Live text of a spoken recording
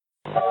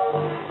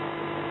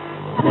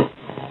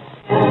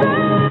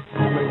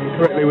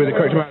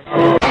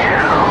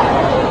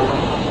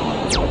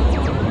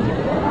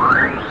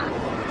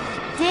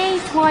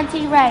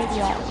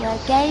Radio, where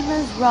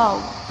gamers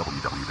roll.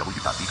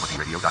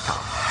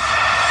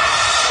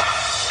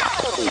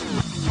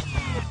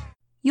 www.d20radio.com.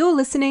 You're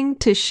listening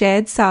to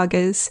Shared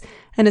Sagas,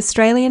 an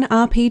Australian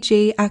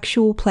RPG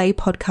actual play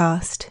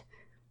podcast.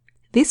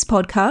 This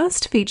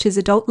podcast features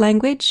adult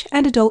language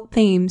and adult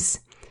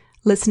themes.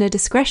 Listener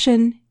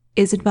discretion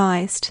is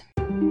advised.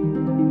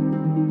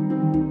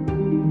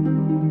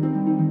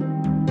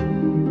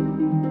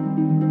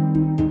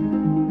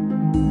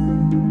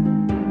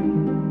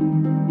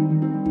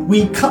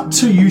 We cut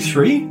to you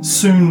three,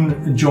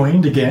 soon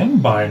joined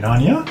again by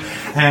Nanya,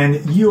 and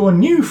your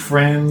new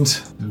friend,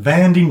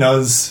 Vandy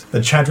Nuz, the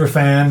Chadra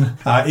fan,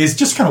 is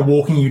just kind of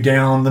walking you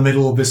down the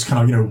middle of this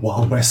kind of,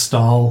 Wild West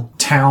style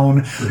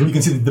town. Mm-hmm. You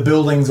can see the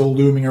buildings all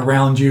looming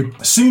around you.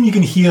 Soon you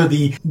can hear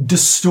the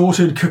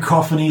distorted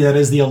cacophony that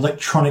is the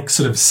electronic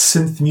sort of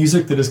synth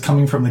music that is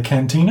coming from the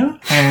cantina,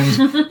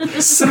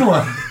 and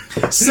similar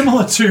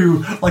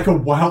to like a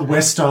Wild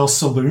West style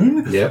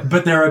saloon, yep.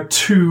 But there are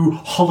two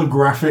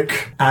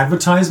holographic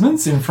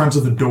advertisements in front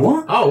of the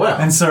door. Oh, wow.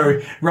 And so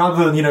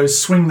rather than,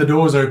 swing the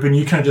doors open,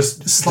 you kind of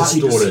just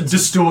slightly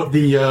distort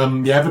the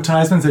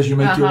advertisements as you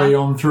make your way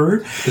on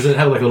through. Does it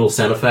have like a little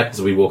sound effect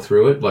as we walk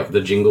through it, like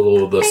the jingle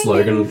or the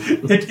slogan?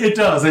 It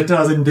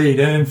does indeed.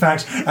 And in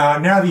fact,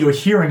 now that you're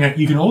hearing it,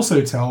 you can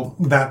also tell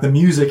that the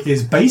music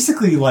is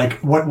basically like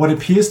what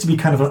appears to be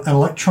kind of an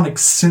electronic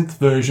synth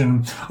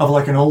version of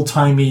like an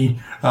old-timey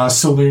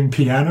saloon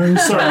piano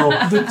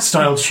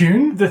style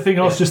tune. The thing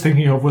I was just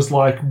thinking of was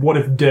like, what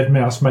if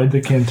Deadmau5 made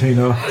the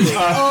cantina?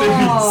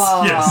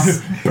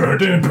 Yes.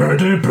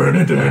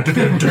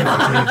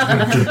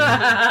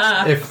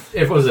 If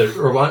it was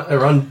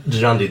Arun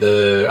Djandi,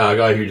 the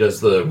guy who does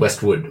the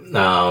Westwood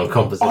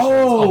compositions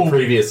of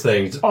previous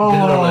things, did it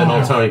on an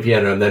old-timey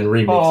piano and then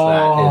remixed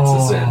that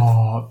into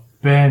synth.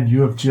 Ben,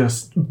 you have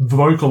just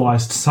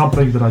vocalized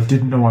something that I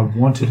didn't know I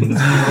wanted in the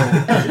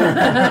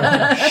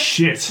world.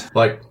 Shit.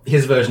 Like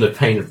his version of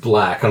Painted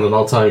Black on an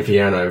old-timey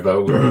piano,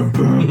 but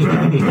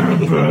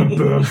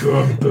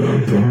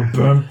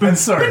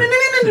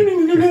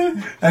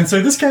And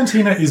so this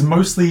cantina is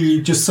mostly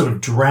just sort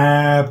of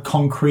drab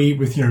concrete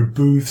with,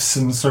 booths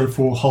and so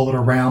forth hollowed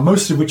around,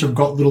 most of which have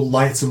got little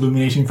lights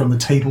illuminating from the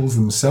tables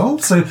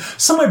themselves. So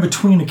somewhere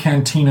between a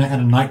cantina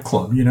and a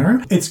nightclub,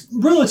 It's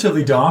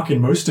relatively dark in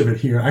most of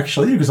it here,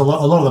 actually, because a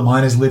lot of the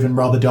miners live in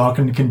rather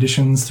darkened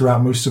conditions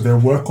throughout most of their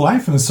work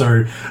life, and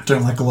so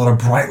don't like a lot of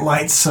bright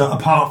lights,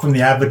 apart from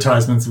the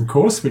advertisements, of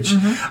course, which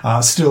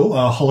are still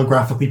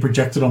holographically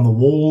projected on the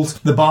walls.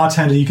 The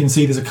bartender, you can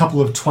see there's a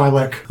couple of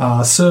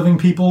Twi'lek serving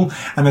people,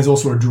 and there's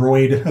also a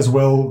droid as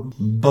well,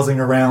 buzzing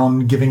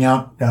around, giving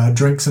out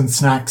drinks and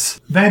snacks.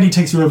 Vandy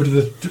takes you over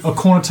to a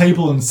corner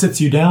table and sits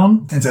you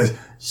down and says,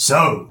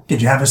 "So,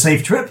 did you have a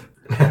safe trip?"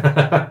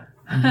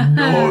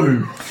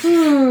 No.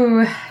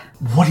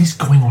 What is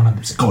going on in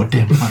this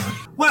goddamn planet?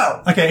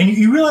 Well, okay, and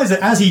you realize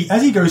that as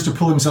he goes to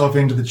pull himself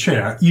into the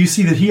chair, you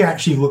see that he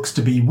actually looks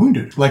to be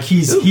wounded. Like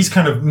he's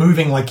kind of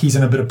moving like he's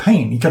in a bit of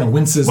pain. He kind of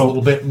winces a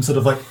little bit and sort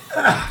of like,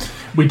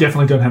 We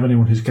definitely don't have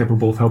anyone who's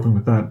capable of helping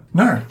with that.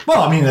 No.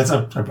 Well, I mean, that's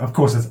up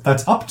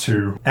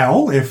to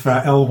Elle, if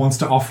Elle wants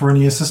to offer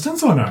any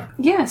assistance or no.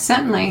 Yeah,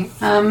 certainly.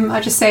 I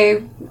just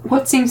say,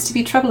 what seems to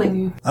be troubling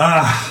you?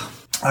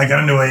 I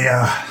got into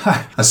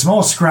a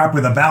small scrap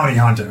with a bounty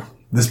hunter.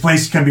 This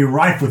place can be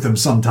rife with them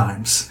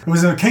sometimes. It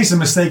was a case of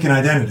mistaken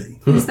identity.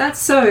 Is that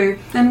so?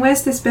 And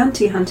where's this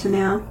bounty hunter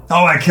now?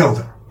 Oh, I killed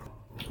him.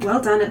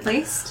 Well done, at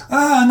least.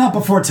 Not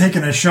before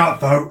taking a shot,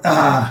 though.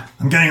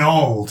 I'm getting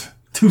old.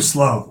 Too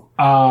slow.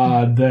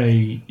 Are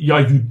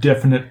you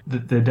definite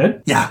that they're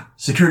dead? Yeah.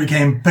 Security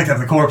came, picked up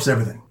the corpse,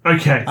 everything.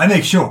 Okay. I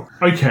make sure.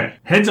 Okay.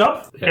 Heads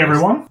up,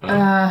 everyone.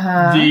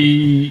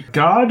 The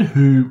guard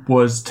who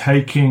was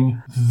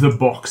taking the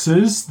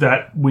boxes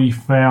that we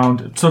found,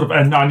 and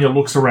Nanya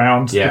looks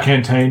around the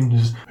canteen,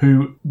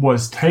 who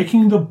was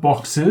taking the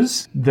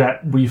boxes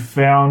that we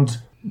found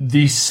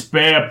the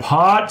spare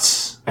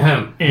parts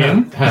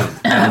in.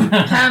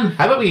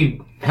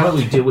 How about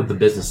we deal with the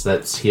business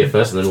that's here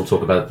first, and then we'll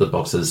talk about the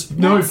boxes?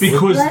 No,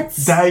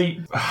 because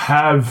they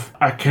have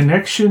a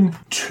connection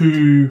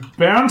to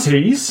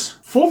bounties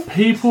for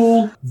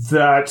people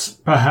that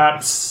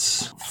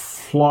perhaps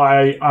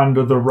fly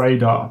under the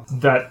radar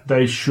that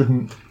they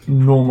shouldn't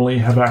normally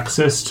have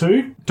access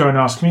to. Don't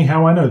ask me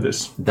how I know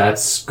this.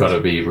 That's got to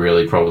be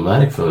really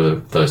problematic for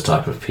those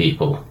type of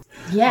people.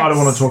 Yes. I don't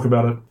want to talk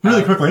about it.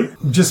 Really quickly,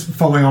 just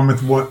following on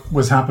with what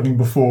was happening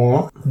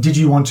before, did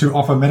you want to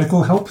offer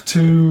medical help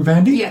to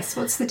Vandy? Yes,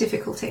 what's the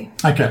difficulty?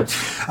 Okay.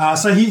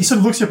 So he sort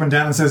of looks you up and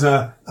down and says,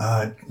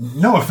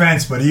 no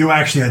offense, but are you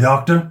actually a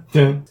doctor?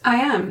 Yeah. I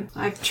am.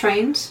 I've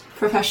trained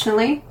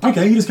professionally.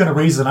 Okay, he just kind of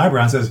raises an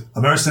eyebrow and says,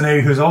 a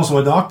mercenary who's also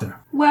a doctor.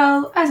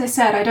 Well, as I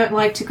said, I don't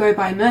like to go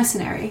by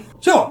mercenary.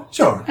 Sure.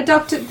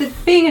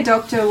 Being a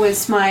doctor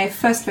was my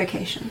first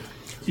vocation.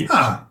 Yes.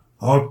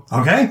 Oh,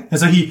 okay. And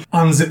so he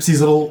unzips his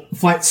little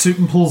flight suit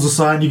and pulls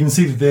aside. You can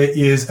see that there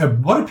is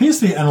what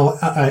appears to be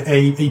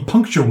a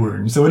puncture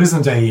wound. So it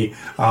isn't a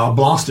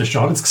blaster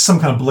shot. It's some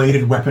kind of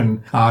bladed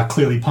weapon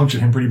clearly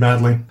punctured him pretty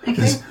badly.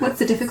 Okay, what's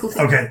the difficulty?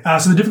 Okay,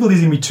 so the difficulty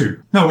is going to be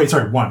 2. No, wait,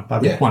 sorry, 1.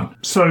 One.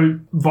 So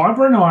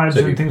vibro knives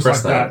and things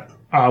like that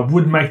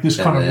would make this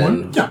kind of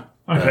wound? Yeah.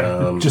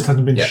 Okay, it just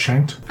hasn't been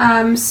shanked.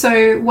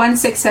 So 1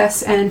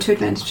 success and 2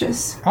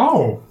 advantages.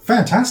 Oh,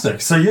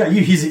 fantastic. So yeah,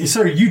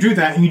 you do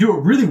that and you do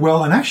it really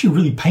well and actually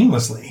really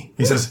painlessly.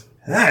 He says,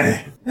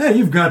 hey,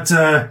 you've got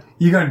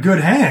good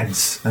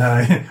hands.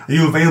 Are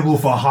you available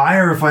for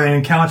hire if I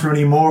encounter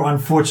any more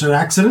unfortunate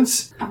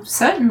accidents? Oh,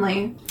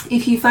 certainly.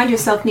 If you find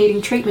yourself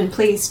needing treatment,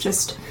 please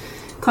just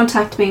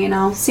contact me and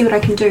I'll see what I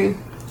can do.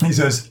 He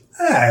says,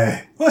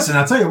 hey, listen,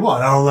 I'll tell you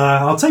what,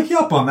 I'll take you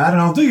up on that and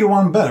I'll do you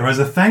one better. As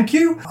a thank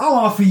you,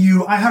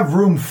 I have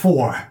room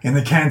 4 in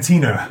the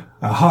cantina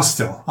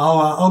hostel.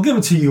 I'll give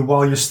it to you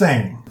while you're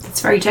staying.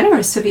 It's very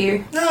generous of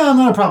you. No,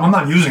 not a problem. I'm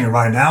not using it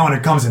right now and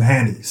it comes in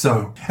handy.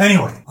 So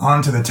anyway,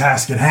 on to the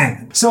task at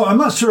hand. So I'm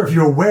not sure if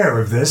you're aware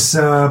of this,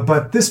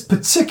 but this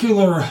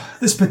particular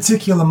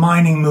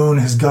mining moon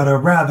has got a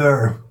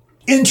rather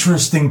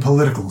interesting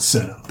political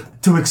setup.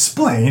 To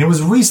explain, it was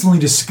recently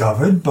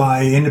discovered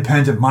by an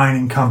independent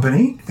mining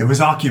company. It was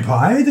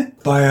occupied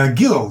by a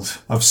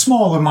guild of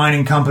smaller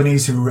mining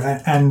companies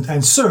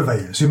and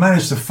surveyors who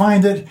managed to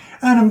find it.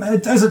 And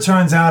as it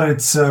turns out,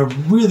 it's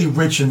really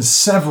rich in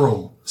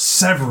several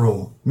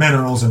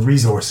minerals and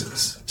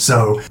resources.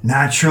 So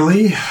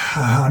naturally,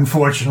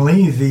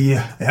 unfortunately, the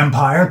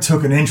Empire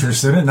took an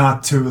interest in it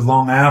not too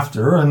long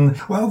after, and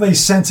well, they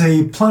sent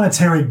a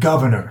planetary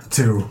governor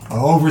to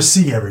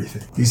oversee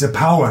everything. He's a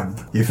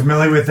Pauan. You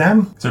familiar with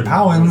them? So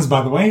Pauans,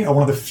 by the way, are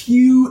one of the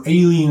few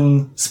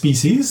alien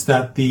species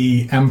that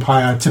the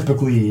Empire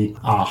typically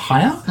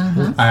hire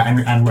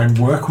and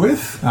work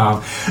with.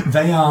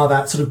 They are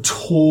that sort of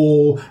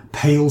tall,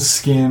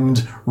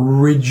 pale-skinned,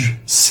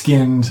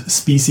 ridge-skinned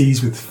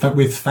species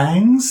with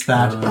fangs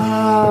that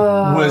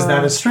was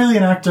that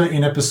Australian actor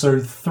in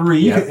episode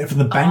 3 from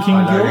the Banking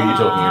Guild. I know who you're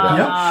talking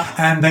about. Yep.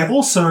 And they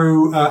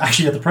also,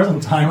 actually at the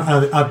present time,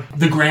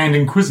 the Grand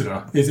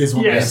Inquisitor is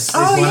one of this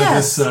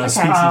species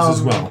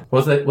as well.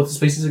 What's the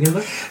species again,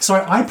 though? So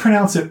I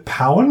pronounce it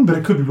Pauan, but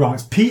it could be wrong.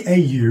 It's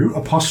P-A-U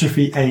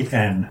apostrophe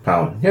A-N.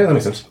 Pauan. Yeah, that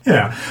makes sense.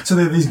 Yeah. So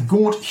they're these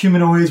gaunt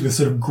humanoids with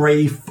sort of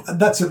grey,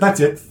 that's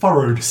it,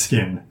 furrowed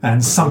skin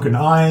and sunken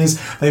eyes.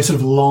 They have sort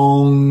of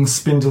long,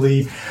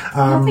 spindly...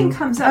 Nothing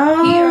comes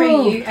up.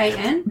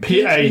 P-R-A-U-A-N?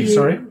 P-A,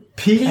 sorry.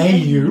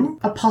 P-A-U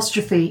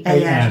apostrophe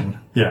A-N.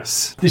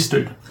 Yes. This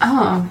dude.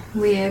 Oh,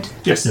 weird.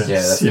 Yes.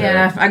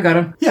 Yeah, I got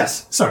him.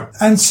 Yes.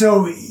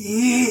 So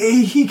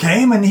he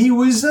came and he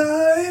was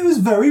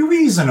very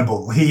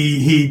reasonable.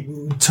 He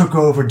took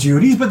over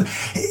duties, but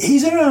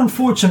he's in an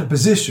unfortunate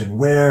position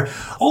where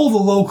all the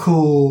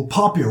local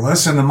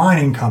populace and the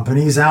mining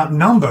companies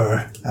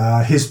outnumber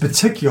his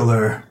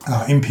particular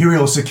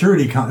imperial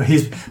security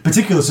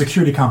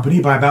security company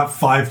by about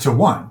 5 to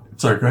 1.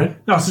 Sorry, go ahead.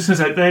 No, I was just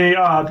going to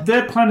say,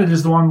 their planet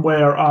is the one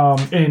where,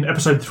 in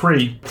episode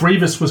 3,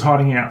 Grievous was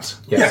hiding out.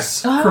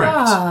 Yes,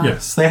 correct.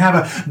 Yes,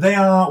 they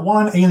are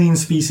one alien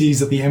species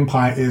that the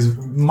Empire is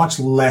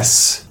much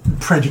less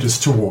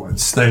prejudiced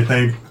towards.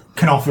 They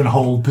can often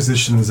hold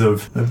positions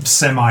of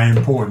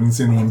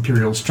semi-importance in the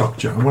imperial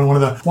structure. One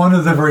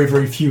of the very,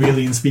 very few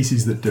alien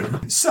species that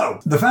do. So,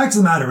 the fact of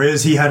the matter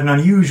is, he had an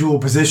unusual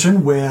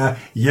position where,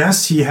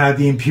 yes, he had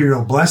the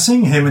imperial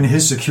blessing. Him and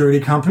his security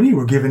company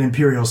were given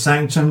imperial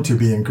sanction to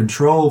be in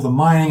control of the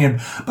mining.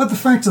 But the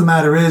fact of the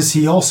matter is,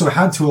 he also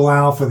had to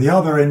allow for the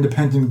other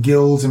independent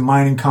guilds and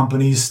mining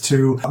companies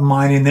to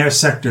mine in their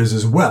sectors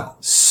as well.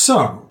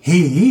 So,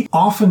 he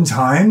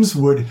oftentimes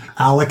would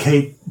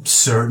allocate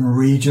certain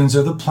regions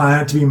of the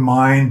planet to be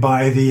mined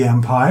by the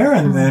Empire,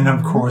 and then,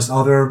 of course,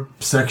 other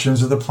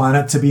sections of the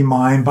planet to be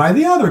mined by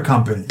the other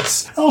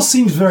companies. It all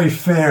seems very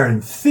fair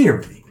in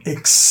theory,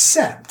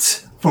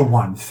 except for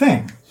one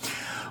thing.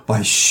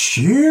 By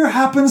sheer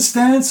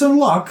happenstance and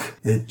luck,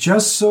 it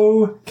just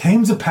so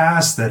came to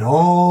pass that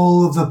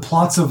all of the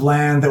plots of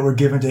land that were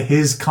given to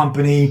his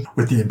company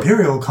with the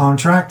Imperial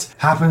contract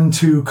happened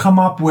to come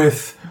up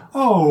with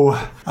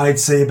I'd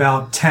say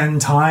about 10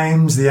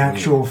 times the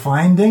actual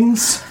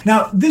findings.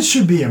 Now, this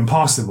should be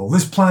impossible.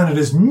 This planet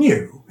is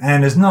new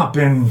and has not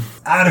been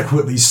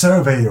adequately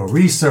surveyed or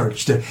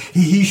researched.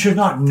 He should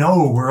not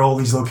know where all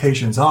these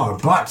locations are,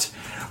 but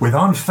with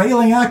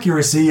unfailing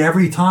accuracy,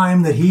 every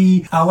time that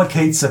he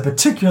allocates a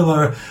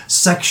particular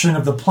section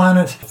of the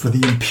planet for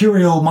the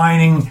Imperial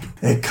mining,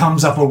 it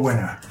comes up a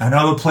winner. And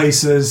other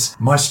places,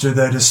 much to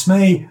their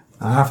dismay,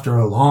 after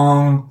a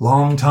long,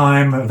 long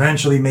time,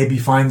 eventually maybe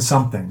find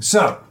something.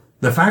 So,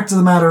 The fact of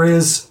the matter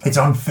is, it's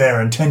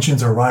unfair and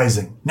tensions are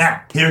rising.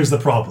 Now, here's the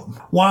problem.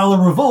 While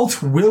a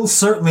revolt will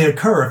certainly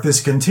occur if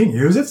this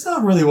continues, it's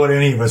not really what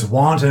any of us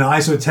want, and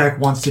Isotech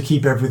wants to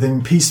keep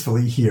everything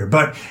peacefully here.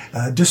 But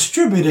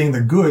distributing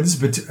the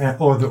goods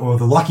or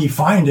the lucky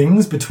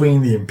findings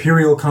between the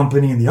Imperial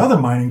Company and the other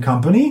mining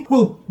company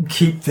will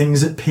keep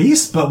things at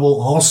peace, but will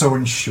also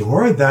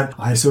ensure that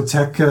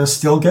Isotech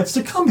still gets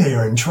to come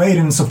here and trade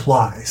in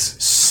supplies.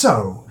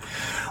 So,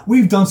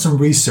 we've done some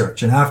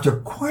research, and after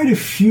quite a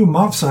few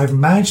months, I've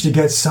managed to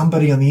get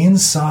somebody on the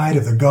inside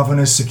of the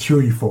governor's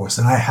security force,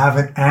 and I have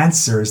an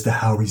answer as to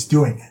how he's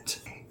doing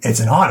it. It's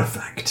an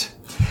artifact.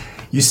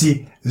 You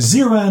see,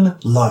 Ziran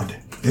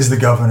Ludd is the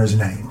governor's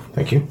name.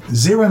 Thank you.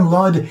 Ziran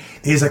Ludd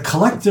is a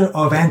collector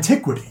of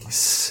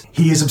antiquities.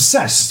 He is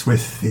obsessed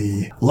with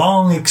the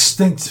long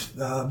extinct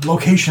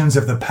locations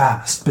of the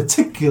past,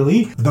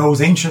 particularly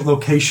those ancient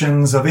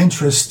locations of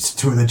interest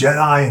to the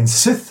Jedi and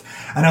Sith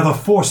and other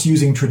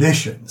Force-using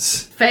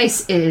traditions.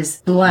 Face is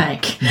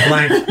blank.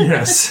 Blank,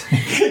 yes.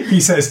 He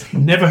says,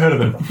 never heard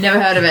of him. Never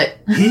heard of it.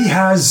 He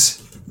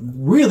has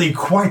really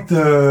quite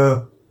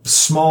the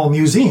small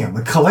museum,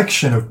 a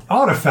collection of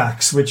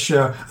artifacts which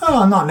are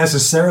not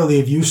necessarily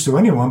of use to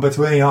anyone, but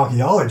to any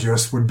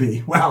archaeologist would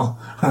be, well,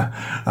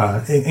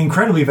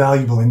 incredibly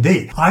valuable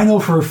indeed. I know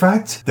for a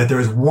fact that there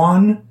is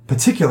one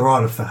particular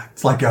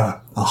artifact, like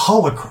a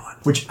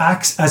holocron, which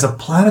acts as a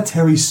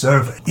planetary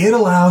survey. It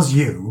allows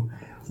you,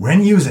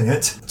 when using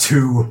it,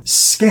 to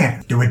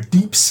do a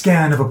deep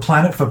scan of a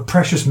planet for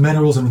precious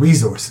minerals and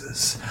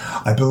resources.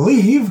 I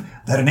believe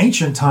that in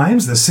ancient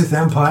times, the Sith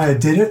Empire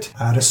did it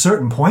at a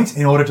certain point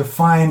in order to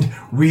find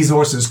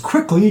resources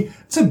quickly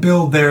to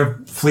build their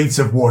fleets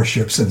of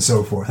warships and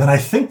so forth. And I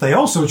think they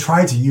also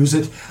tried to use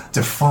it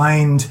to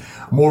find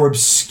more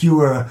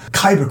obscure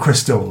kyber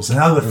crystals and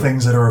other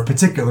things that are of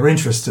particular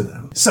interest to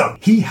them. So,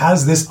 he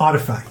has this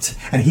artifact,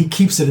 and he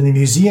keeps it in the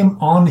museum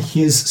on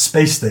his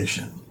space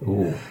station.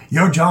 Ooh.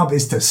 Your job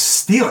is to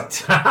steal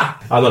it.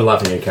 I'm not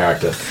laughing at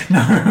character.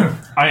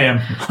 I am.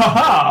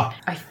 Ha-ha!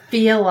 I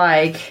feel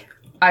like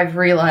I've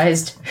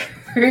realized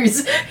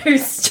whose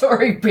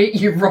story beat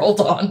you rolled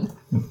on.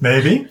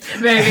 Maybe.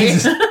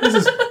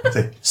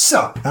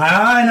 So,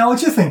 I know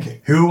what you're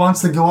thinking. Who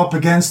wants to go up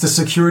against a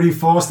security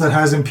force that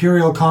has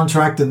Imperial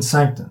contract and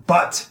sanctum?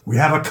 But we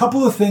have a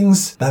couple of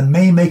things that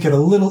may make it a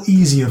little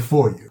easier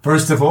for you.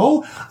 First of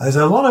all, there's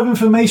a lot of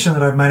information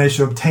that I've managed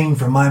to obtain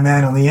from my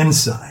man on the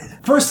inside.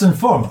 First and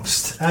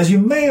foremost, as you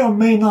may or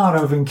may not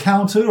have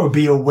encountered or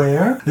be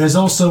aware, there's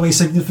also a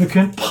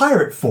significant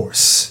pirate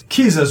force,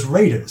 Kiza's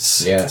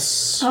Raiders.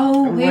 Yes.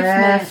 Oh,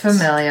 We're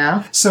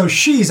familiar. So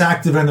she's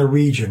active in the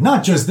region,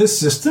 not just this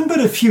system,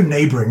 but a few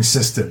neighboring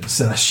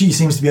systems. She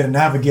seems to be able to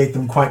navigate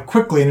them quite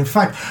quickly, and in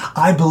fact,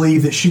 I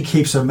believe that she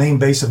keeps her main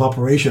base of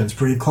operations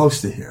pretty close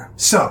to here.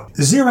 So,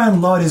 Ziran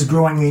Ludd is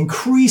growing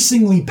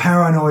increasingly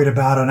paranoid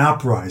about an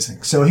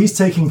uprising, so he's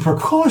taking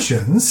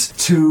precautions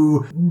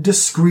to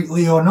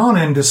discreetly or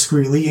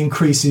non-indiscreetly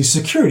increase his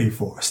security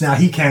force. Now,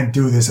 he can't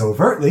do this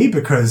overtly,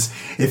 because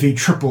if he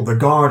tripled the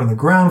guard on the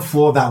ground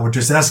floor, that would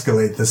just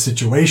escalate the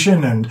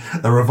situation, and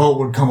the revolt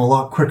would come a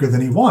lot quicker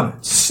than he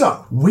wanted.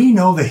 So, we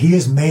know that he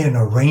has made an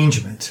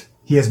arrangement.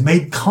 He has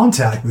made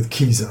contact with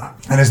Kiza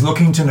and is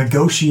looking to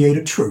negotiate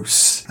a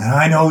truce. And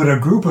I know that a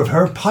group of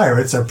her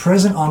pirates are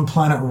present on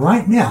planet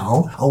right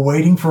now,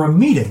 awaiting for a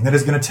meeting that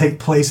is going to take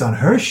place on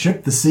her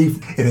ship to see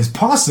if it is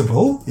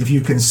possible, if you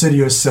consider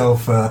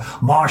yourself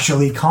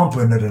martially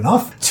competent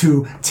enough,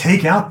 to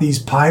take out these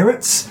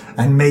pirates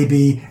and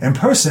maybe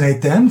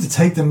impersonate them to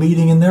take the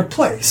meeting in their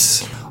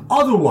place.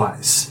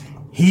 Otherwise,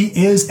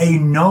 he is a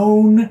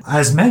known,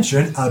 as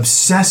mentioned,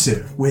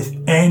 obsessive with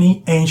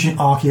any ancient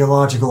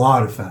archaeological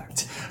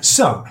artifact.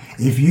 So,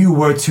 if you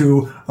were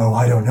to,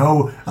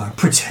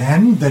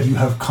 pretend that you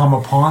have come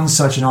upon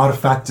such an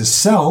artifact to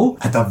sell,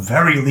 at the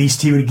very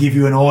least he would give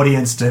you an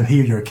audience to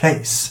hear your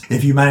case.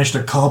 If you managed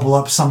to cobble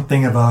up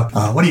something of a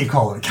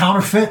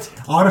counterfeit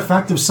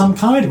artifact of some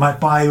kind, it might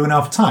buy you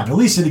enough time. At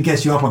least it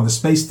gets you up on the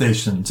space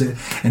station to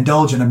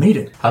indulge in a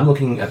meeting. I'm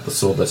looking at the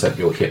sword that's at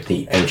your hip,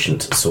 the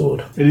ancient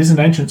sword. It is an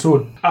ancient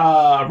sword.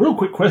 Real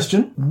quick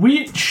question.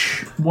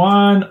 Which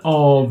one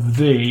of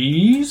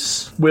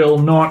these will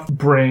not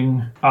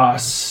bring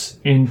us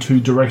into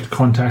direct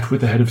contact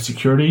with the head of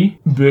security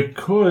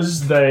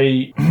because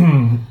they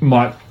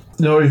might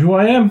know who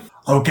I am?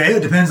 Okay,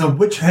 it depends on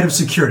which head of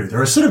security.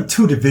 There are sort of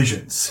two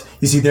divisions.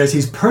 You see, there's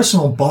his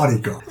personal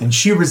bodyguard, and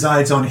she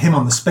resides on him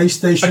on the space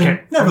station,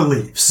 never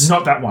leaves.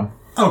 Not that one.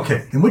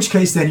 Okay, in which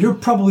case then you're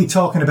probably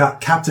talking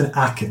about Captain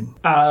Akin.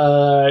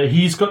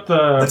 He's got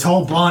the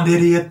tall blonde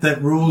idiot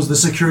that rules the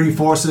security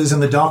forces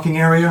in the docking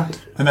area,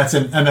 and that's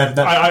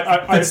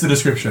the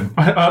description.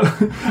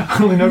 I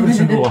only know it's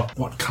in law.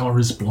 What color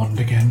is blonde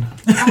again?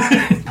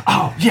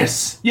 Oh,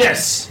 yes,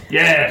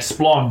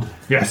 blonde.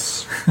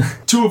 Yes.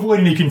 To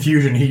avoid any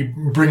confusion, he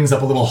brings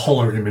up a little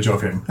holler image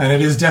of him, and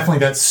it is definitely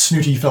that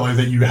snooty fellow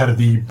that you had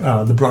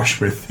the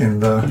brush with in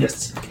the.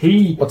 Yes.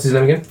 What's his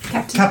name again?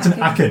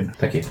 Captain Akin.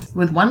 Thank you.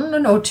 With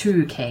 1 or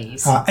 2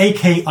 Ks?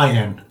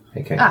 Akin.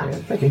 Okay.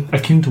 Thank you.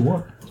 Akin to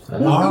what? Oh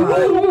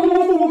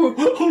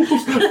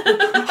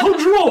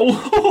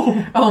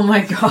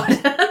my god.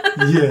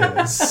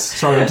 Yes.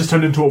 Sorry, I just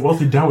turned into a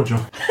wealthy dowager.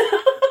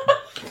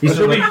 He's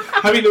really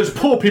having those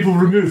poor people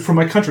removed from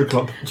my country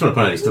club. I just want to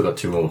point out he's still got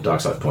 2 more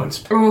dark side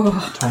points. Tom,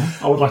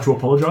 I would like to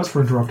apologise for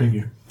interrupting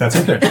you. That's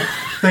okay.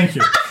 Thank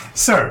you.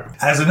 So,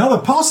 as another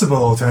possible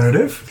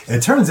alternative,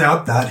 it turns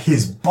out that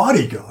his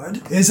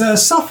bodyguard is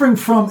suffering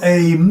from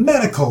a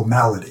medical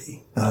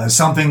malady,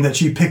 something that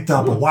she picked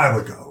up a while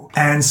ago.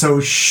 And so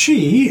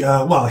she,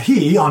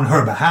 he, on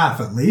her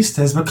behalf at least,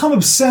 has become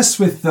obsessed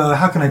with,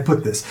 how can I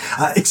put this,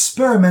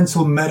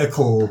 experimental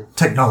medical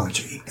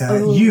technology.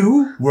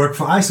 You work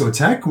for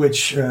Isotech,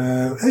 which we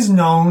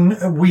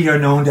are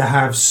known to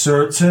have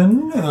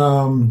certain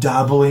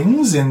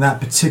dabblings in that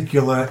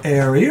particular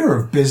area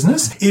of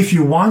business. If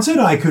you wanted,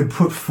 I could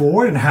put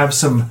forward and have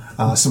some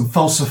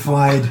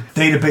falsified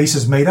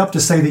databases made up to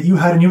say that you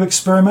had a new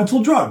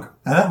experimental drug.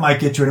 And that might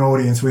get you an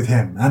audience with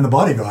him, and the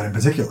bodyguard in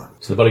particular.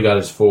 So the bodyguard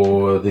is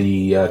for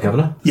the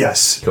governor?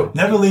 Yes. Cool.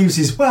 Never leaves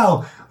his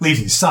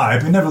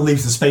side, but never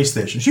leaves the space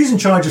station. She's in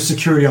charge of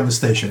security on the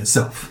station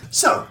itself.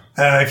 So,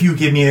 if you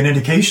give me an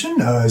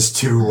indication as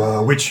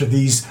to which of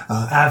these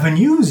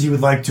avenues you would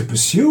like to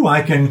pursue,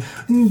 I can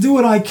do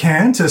what I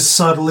can to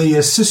subtly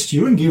assist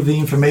you and give the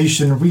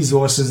information and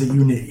resources that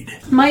you need.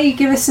 Might you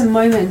give us a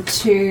moment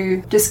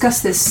to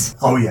discuss this?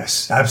 Oh,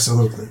 yes,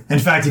 absolutely. In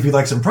fact, if you'd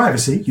like some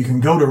privacy, you can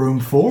go to room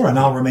 4 and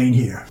I'll remain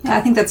here. Yeah,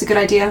 I think that's a good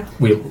idea.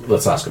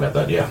 Let's ask about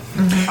that, yeah.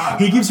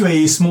 He gives you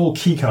a small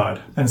key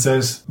card and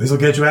says, this will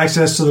get you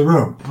access to the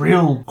room.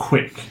 Real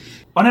quick.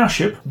 On our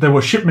ship, there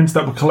were shipments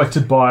that were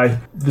collected by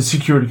the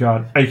security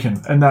guard,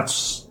 Aiken, and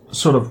that's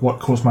sort of what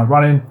caused my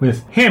run-in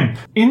with him.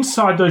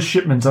 Inside those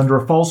shipments, under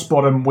a false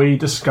bottom, we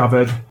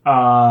discovered Why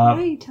are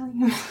you telling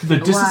him? the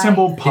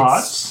disassembled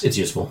parts It's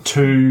useful.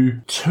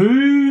 to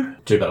two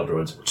 2 battle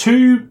droids.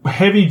 2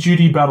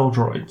 heavy-duty battle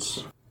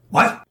droids.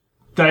 What?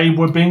 They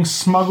were being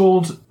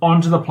smuggled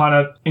onto the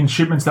planet in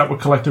shipments that were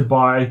collected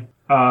by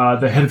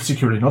the head of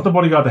security, not the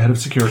bodyguard, the head of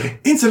security.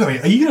 Incidentally,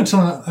 are you going to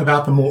tell them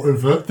about the more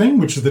overt thing,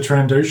 which is the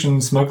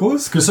Trandoshan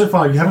smugglers? Because so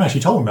far you haven't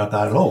actually told them about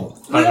that at all.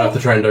 I don't know if the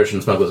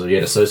Trandoshan smugglers are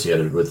yet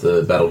associated with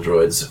the battle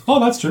droids.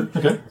 Oh, that's true.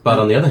 Okay. But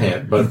on the other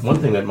hand,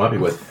 one thing that might be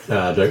worth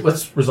Jake,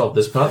 let's resolve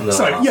this part. And then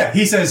So, I'll ask. yeah,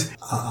 he says,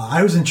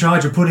 I was in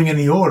charge of putting in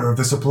the order of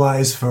the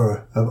supplies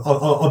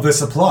of the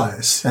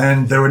supplies,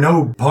 and there were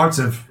no parts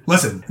of...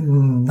 Listen,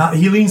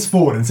 he leans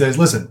forward and says,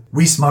 listen,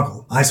 we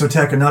smuggle.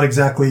 Isotech are not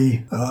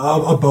exactly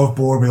above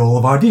board with all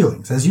of our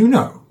dealings, as you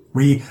know.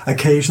 We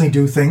occasionally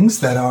do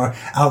things that are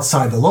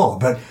outside the law,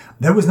 but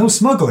there was no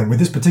smuggling with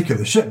this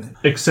particular shipment.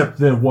 Except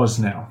there was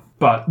now.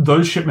 But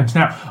those shipments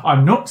now,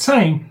 I'm not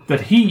saying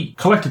that he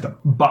collected them,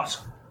 but...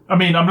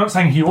 I'm not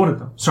saying he ordered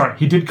them. Sorry,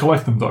 he did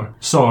collect them, though.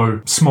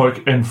 So,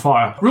 smoke and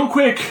fire. Real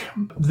quick,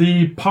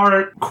 the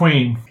pirate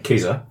queen...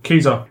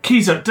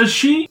 Kiza, does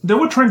she... There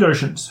were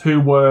Trandoshans who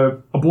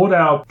were aboard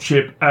our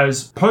ship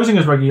as posing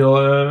as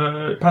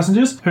regular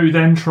passengers, who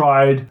then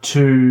tried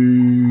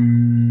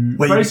to...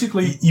 Wait,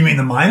 basically... You mean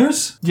the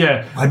miners?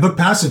 Yeah. I booked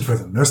passage for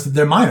them.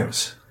 They're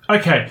miners.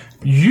 Okay,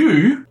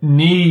 you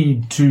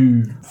need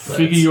to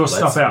figure your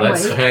stuff out.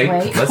 Let's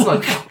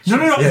not... No,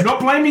 I'm not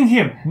blaming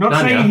him.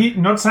 Nanya.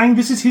 Not saying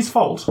this is his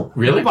fault.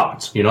 Really?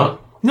 But You're not?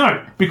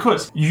 no,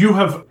 because you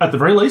have, at the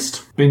very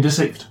least, been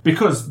deceived.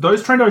 Because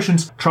those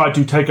Trandoshans tried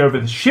to take over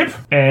the ship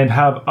and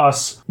have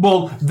us...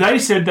 Well, they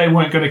said they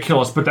weren't going to kill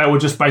us, but they were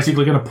just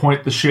basically going to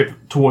point the ship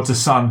towards the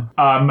sun,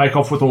 make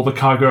off with all the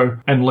cargo,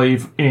 and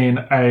leave in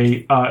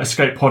a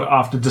escape pod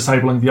after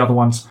disabling the other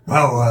ones.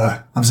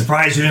 Well, I'm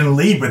surprised you didn't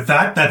lead with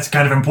that. That's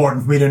kind of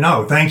important for me to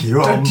know. Thank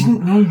you. I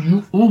didn't know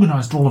you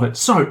organised all of it.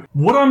 So,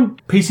 what I'm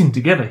piecing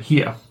together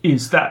here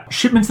is that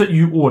shipments that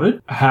you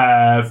ordered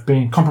have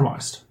been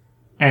compromised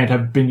and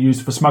have been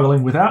used for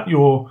smuggling without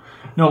your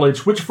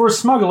knowledge, which for a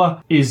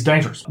smuggler is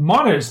dangerous.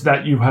 Miners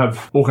that you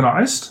have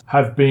organised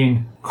have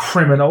been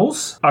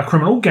criminals, a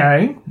criminal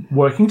gang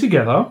working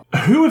together.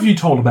 Who have you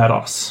told about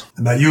us?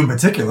 About you in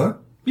particular.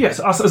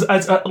 Yes, us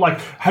as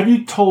have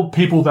you told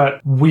people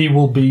that we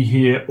will be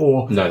here,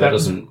 or No,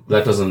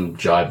 that doesn't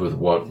jibe with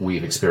what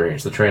we've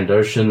experienced. The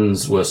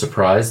Trandoshans were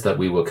surprised that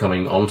we were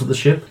coming onto the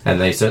ship,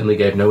 and they certainly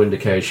gave no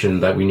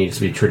indication that we needed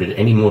to be treated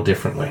any more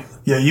differently.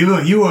 Yeah,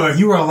 you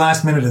were a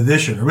last minute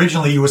addition.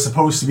 Originally, you were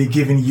supposed to be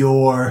given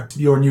your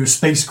new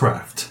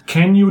spacecraft.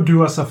 Can you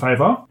do us a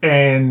favour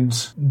and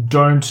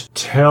don't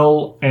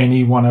tell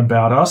anyone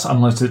about us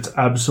unless it's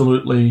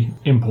absolutely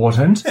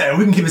important? Yeah,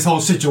 we can keep this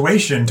whole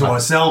situation to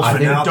ourselves for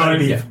now.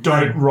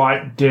 Don't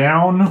write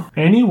down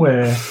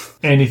anywhere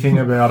anything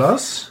about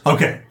us.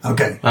 Okay.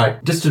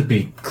 Alright, just to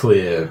be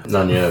clear,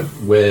 Nanya,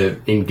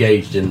 we're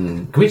engaged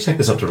in... Can we take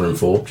this up to room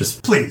 4?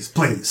 Just Please.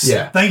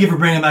 Yeah. Thank you for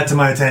bringing that to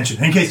my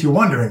attention. In case you're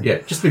wondering. Yeah,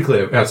 just to be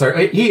clear.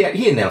 Sorry,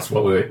 he announced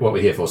what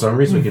we're here for, so I'm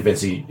reasonably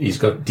convinced he's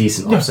got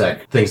decent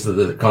OPSEC, things to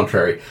the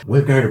contrary.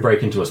 We're going to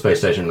break into a space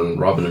station and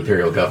rob an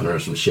Imperial governor or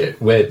some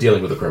shit. We're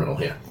dealing with a criminal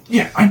here.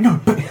 Yeah, I know,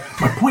 but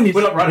my point is...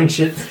 We're not running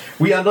shit.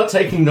 We are not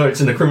taking notes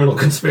in a criminal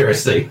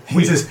conspiracy.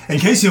 He says, in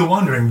case you're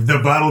wondering, the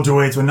battle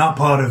droids were not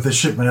part of the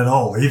shipment at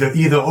all,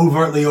 either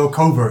overtly or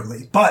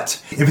covertly.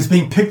 But if it's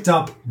being picked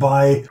up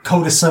by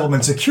Coda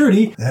Settlement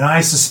Security, then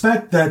I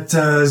suspect that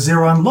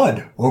Zeron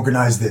Ludd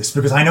organized this,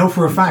 because I know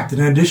for a fact that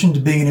in addition to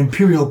being an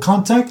Imperial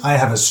contact, I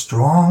have a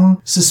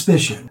strong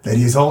suspicion that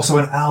he is also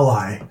an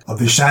ally of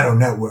the Shadow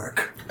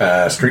Network.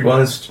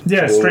 Streetwise?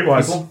 Yeah,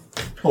 streetwise.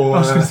 Or, I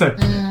was going to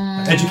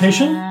say...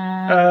 education?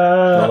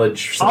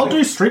 Knowledge. I'll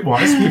do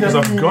streetwise because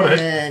I've got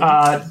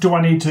it. Do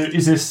I need to?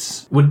 Is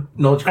this Would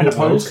knowledge And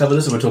opposed? cover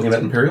this? If we're talking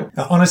about Imperial.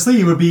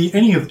 Honestly, it would be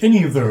any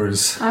of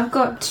those. I've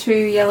got 2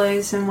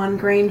 yellows and 1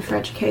 green for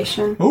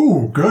education.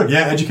 Oh, good.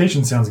 Yeah,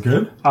 education sounds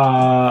good.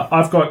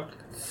 I've got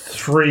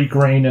 3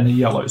 green and a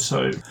yellow,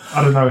 so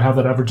I don't know how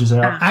that averages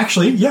out.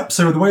 Actually, yep.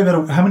 So the way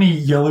that, how many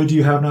yellow do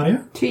you have,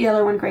 Nadia? 2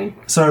 yellow, 1 green.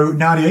 So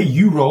Nadia,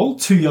 you roll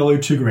 2 yellow,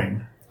 2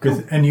 green.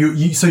 Good. And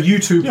so you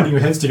two putting your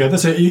heads together.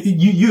 So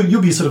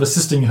you'll be sort of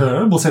assisting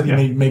her. We'll say that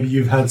maybe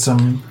you've had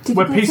some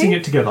We're piecing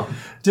it together.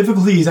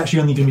 difficulty. Is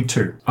actually only going to be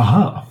 2.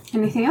 Aha.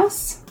 Anything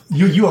else?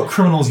 You are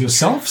criminals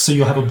yourself, so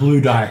you'll have a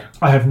blue die.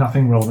 I have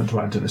nothing relevant to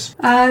add to this.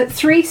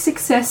 3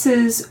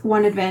 successes,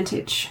 1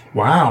 advantage.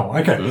 Wow.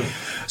 Okay.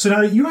 So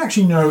now you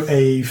actually know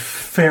a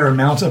fair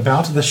amount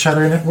about the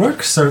Shadow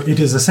Network. So it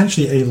is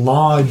essentially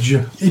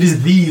it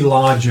is the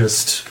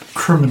largest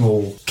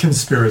criminal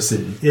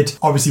conspiracy. It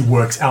obviously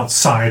works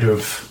outside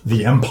of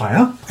the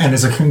Empire and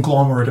is a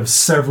conglomerate of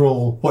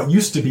several what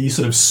used to be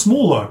sort of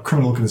smaller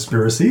criminal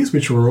conspiracies,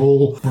 which were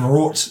all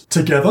brought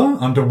together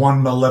under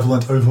one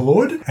malevolent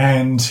overlord.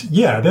 And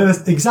yeah, they're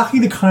exactly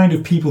the kind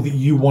of people that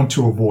you want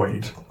to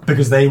avoid,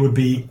 because they would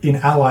be in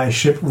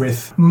allyship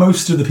with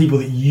most of the people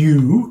that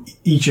you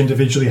each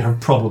individually have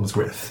problems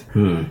with.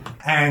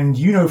 And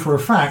you know for a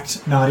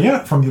fact, Nadia,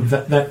 from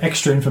that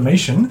extra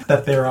information,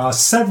 that there are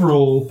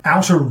several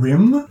Outer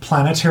Rim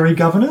planetary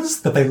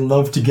governors that they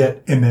love to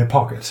get in their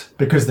pocket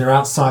because they're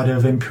outside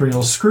of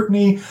Imperial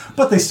scrutiny,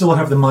 but they still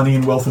have the money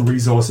and wealth and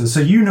resources. So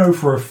you know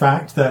for a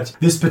fact that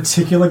this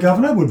particular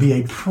governor would be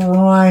a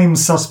prime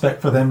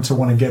suspect for them to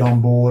want to get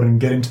on board and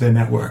get into their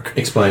network.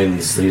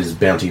 Explains his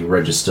bounty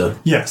register.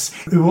 Yes.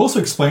 It will also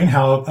explain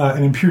how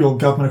an Imperial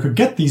governor could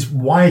get these,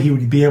 why he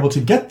would be able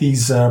to get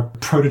these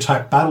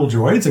prototype battle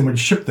droids and would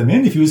ship them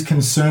in. If he was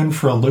concerned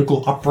for a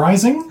local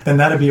uprising, then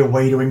that'd be a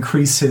way to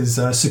increase his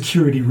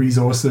security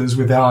resources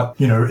without,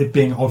 it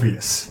being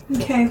obvious.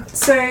 Okay,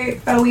 so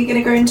are we going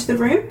to go into the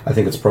room? I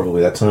think it's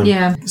probably that time.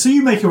 Yeah. So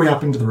you make your way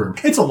up into the room.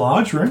 It's a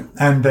large room,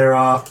 and there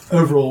are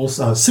overall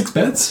 6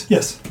 beds.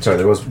 Yes. Sorry,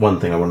 there was one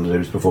thing I wanted to do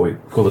just before we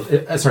call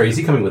it. Sorry, is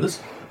he coming with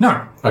us?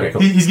 No. Okay,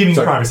 cool. He's giving you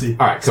So- privacy.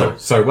 All right, cool.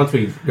 So once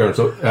we go and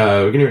talk,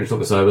 we're going to talk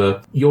this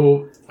over. I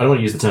don't want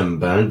to use the term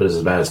burn, but it's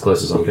about as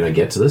close as I'm going to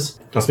get to this.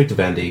 I'll speak to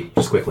Vandy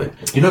just quickly.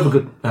 Do you know of a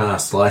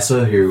good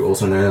slicer who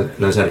also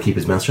knows how to keep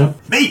his mouth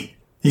shut? Me!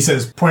 He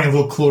says, pointing a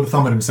little clawed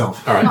thumb at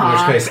himself. All right, in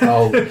which case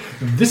I'll...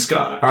 This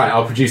guy. All right,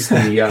 I'll produce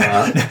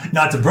the...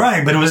 Not to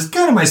brag, but it was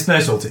kind of my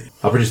specialty.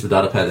 I'll produce the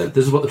data pad then.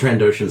 This is what the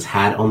Trandoshans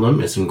had on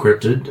them. It's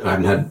encrypted. I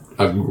haven't had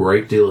a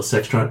great deal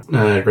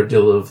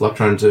of luck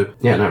trying to...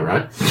 Yeah, no,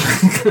 right?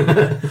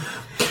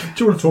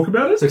 Do you want to talk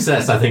about it?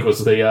 Success, I think,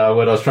 was the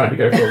word I was trying to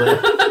go for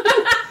there.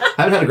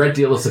 I haven't had a great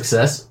deal of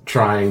success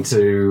trying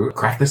to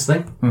crack this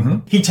thing. Mm-hmm.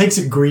 He takes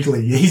it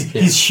greedily.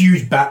 His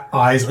huge bat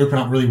eyes open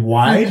up really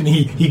wide, and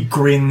he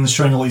grins,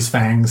 showing all his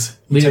fangs.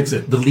 He takes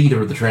it. The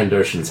leader of the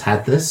Trandoshans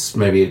had this.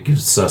 Maybe it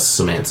gives us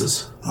some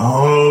answers.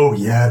 Oh,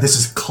 yeah, this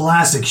is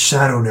classic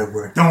Shadow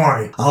Network. Don't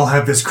worry, I'll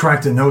have this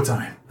cracked in no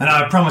time. And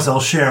I promise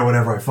I'll share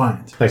whatever I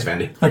find. Thanks,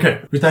 Vandy.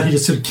 Okay, with that he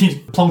just sort of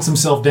plonks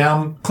himself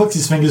down, clicks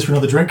his fingers for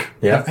another drink,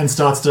 Yeah. and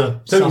starts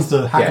to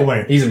hack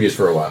away. He's amused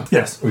for a while.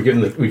 Yes. We've given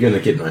the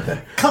kid an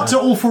okay. Cut to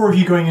all 4 of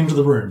you going into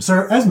the room.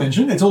 So, as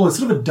mentioned, it's all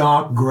sort of a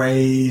dark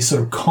grey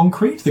sort of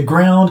concrete. The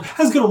ground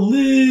has got a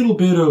little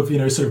bit of,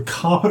 sort of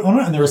carpet on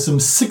it, and there are some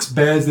 6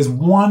 beds. There's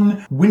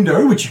 1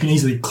 window, which you can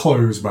easily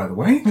close, by the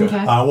way.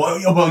 Okay.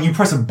 Well, you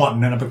press a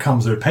button and it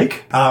becomes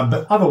opaque,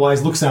 but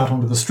otherwise looks out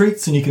onto the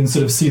streets, and you can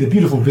sort of see the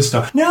beautiful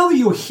vista. Now that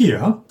you're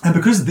here, and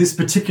because this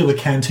particular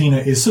cantina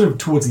is sort of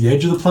towards the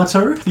edge of the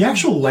plateau, the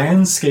actual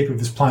landscape of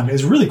this planet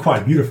is really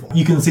quite beautiful.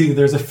 You can see that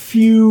there's a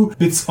few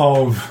bits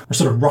of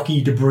sort of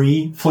rocky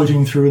debris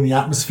floating through in the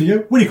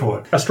atmosphere. What do you call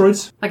it?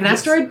 Asteroids? Like an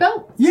asteroid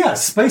belt?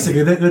 Yes,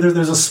 basically.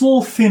 There's a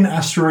small, thin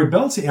asteroid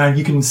belt, and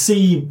you can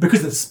see,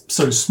 because it's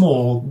so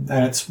small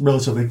and it's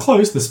relatively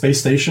close, the space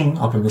station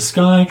up in the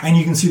sky, and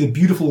you can see the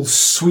beautiful,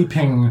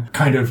 sweeping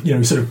kind of,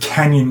 sort of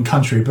canyon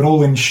country, but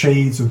all in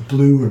shades of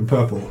blue and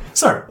purple.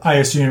 So, I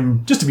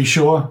assume, just to be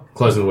sure,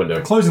 Closing the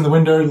window. closing the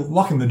window,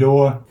 locking the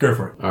door, go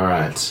for it. All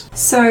right.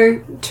 So,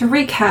 to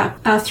recap,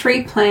 our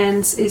 3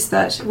 plans is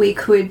that we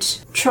could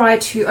try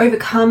to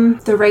overcome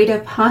the raider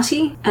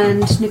party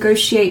and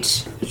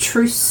negotiate a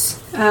truce.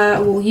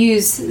 We'll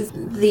use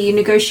the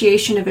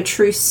negotiation of a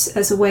truce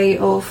as a way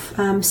of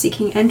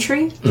seeking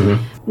entry.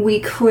 Mm-hmm.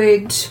 We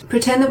could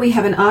pretend that we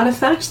have an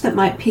artifact that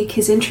might pique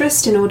his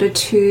interest in order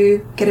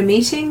to get a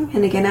meeting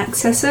and again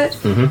access it.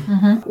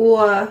 Mm-hmm.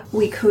 Or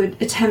we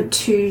could attempt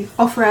to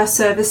offer our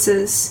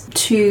services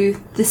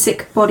to the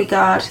sick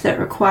bodyguard that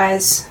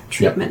requires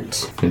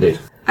treatment. Yep. Indeed.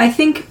 I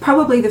think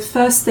probably the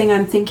first thing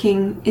I'm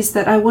thinking is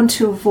that I want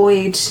to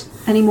avoid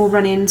any more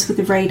run-ins with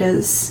the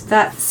raiders.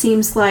 That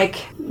seems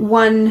like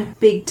one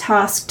big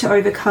task to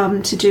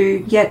overcome to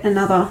do yet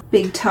another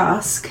big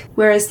task.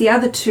 Whereas the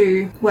other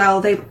two, well,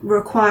 they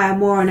require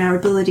more on our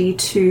ability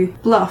to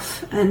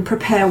bluff and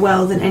prepare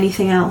well than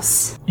anything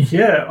else.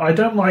 Yeah, I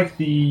don't like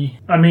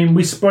I mean,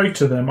 we spoke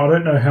to them. I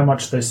don't know how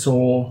much they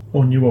saw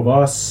or knew of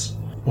us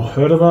or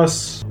heard of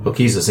us. Well,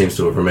 Kiza seems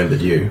to have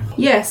remembered you.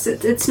 Yes,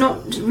 it's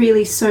not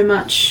really so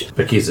much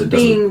But Kiza doesn't.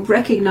 being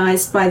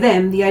recognised by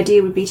them. The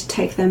idea would be to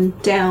take them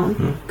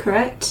down,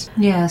 correct?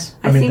 Yes.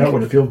 I mean, think that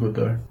would feel good,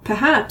 though.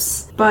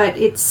 perhaps, but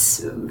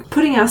it's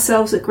putting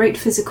ourselves at great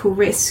physical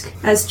risk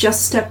as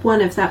just step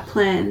one of that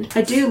plan.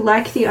 I do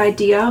like the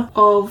idea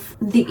of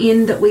the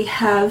inn that we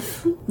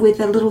have with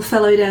a little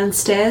fellow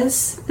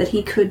downstairs, that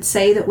he could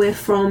say that we're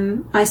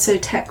from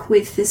Isotech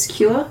with this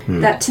cure.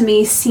 That to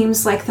me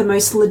seems like the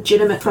most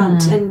legitimate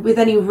front, and with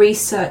any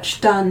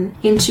research done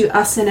into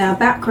us and our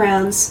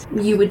backgrounds,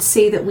 you would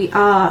see that we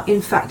are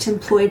in fact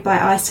employed by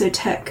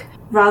Isotech,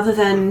 rather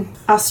than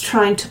us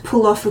trying to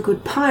pull off a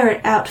good pirate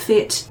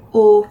outfit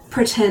or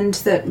pretend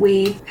that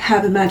we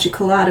have a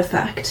magical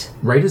artifact.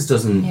 Raiders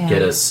doesn't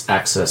get us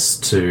access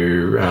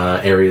to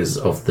areas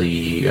of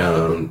the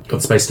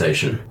space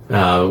station,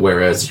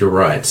 whereas you're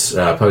right,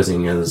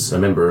 posing as a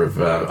member of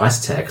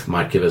Isotech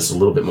might give us a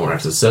little bit more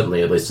access,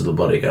 certainly at least to the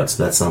bodyguard,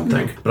 so that's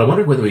something. But I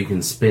wonder whether we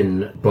can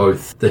spin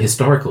both the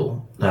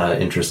historical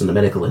interest and the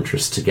medical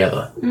interest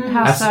together.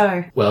 How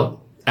so? Well,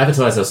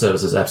 advertise our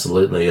services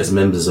absolutely as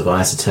members of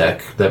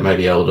Isotech that may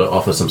be able to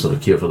offer some sort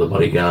of cure for the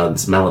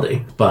bodyguard's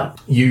malady. But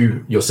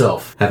you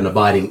yourself have an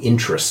abiding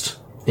interest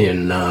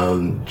in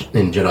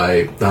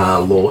Jedi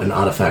law and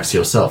artifacts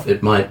yourself.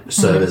 It might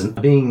serve as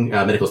being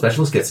a medical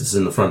specialist gets us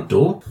in the front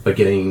door, but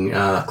getting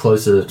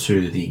closer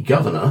to the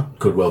governor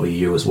could well be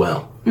you as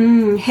well.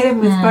 Hit him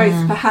with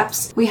both.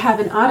 Perhaps we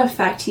have an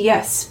artifact,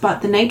 yes,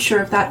 but the nature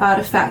of that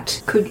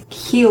artifact could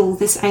heal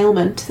this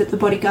ailment that the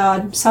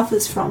bodyguard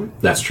suffers from.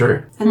 That's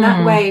true. And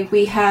that way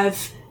we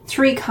have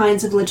three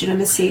kinds of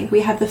legitimacy.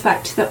 We have the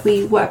fact that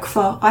we work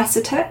for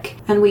Isotech,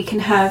 and we can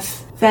have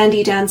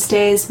Vandy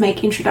downstairs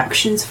make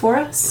introductions for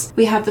us.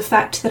 We have the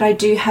fact that I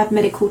do have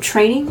medical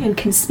training and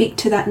can speak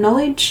to that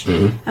knowledge.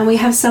 And we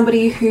have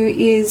somebody who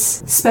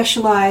is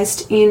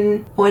specialised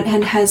in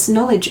and has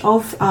knowledge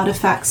of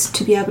artefacts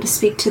to be able to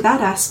speak to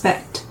that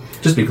aspect.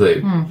 Just be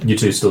clear, you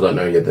two still don't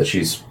know yet that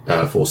she's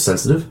force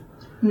sensitive?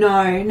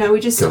 No, we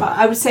just, Cool.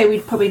 I would say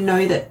we'd probably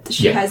know that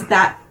she has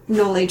that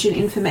knowledge and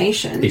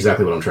information.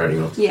 Exactly what I'm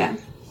trading on. Yeah.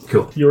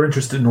 Cool. You're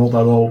interested in all that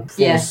old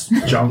force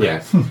junk.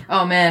 Yeah.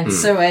 Oh man,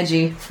 so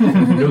edgy.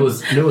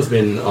 Nua's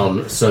been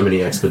on so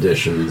many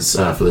expeditions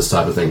for this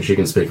type of thing. She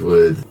can speak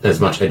with as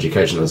much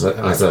education as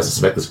I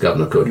suspect this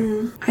governor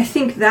could. I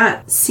think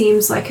that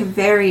seems like a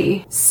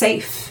very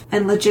safe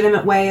and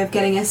legitimate way of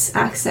getting us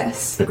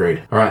access.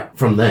 Agreed. All right.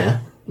 From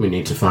there, we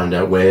need to find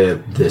out where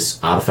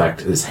this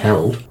artifact is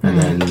held, and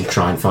then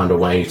try and find a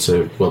way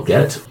to, well,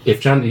 get it.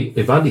 If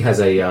Vandi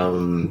has a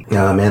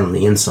man on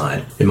the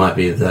inside, it might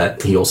be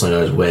that he also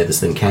knows where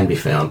this thing can be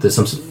found. There's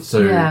some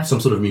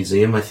sort of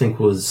museum, I think,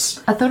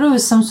 was... I thought it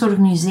was some sort of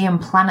museum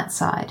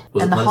planetside.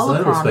 Was and it the Planetside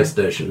or holocron. Space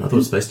Station? I thought it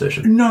was Space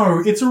Station.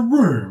 No, it's a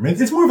room.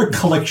 It's more of a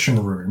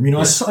collection room. You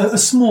know, a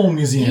small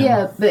museum.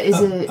 Yeah, but is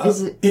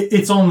it?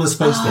 It's on the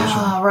space station.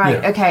 Oh,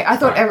 right. Yeah. Okay. I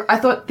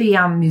thought the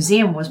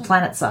museum was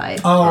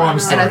planetside. Oh, I'm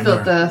sorry. And I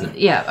thought no.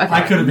 Okay.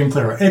 I could have been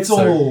clearer. It's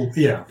all,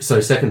 yeah. So,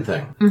 second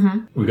thing,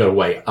 we've got a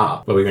way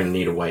up, but we're going to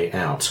need a way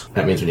out.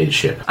 That means we need a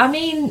ship. I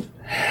mean,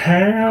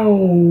 How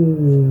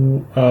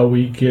are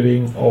we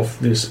getting off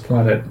this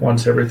planet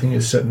once everything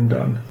is said and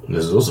done?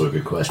 This is also a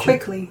good question.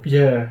 Quickly.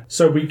 Yeah,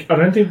 so I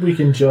don't think we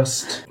can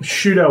just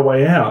shoot our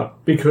way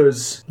out,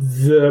 because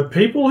the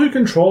people who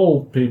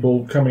control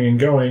people coming and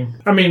going,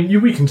 I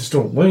mean, we can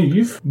still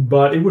leave,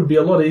 but it would be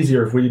a lot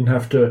easier if we didn't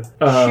have to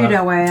Shoot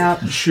our way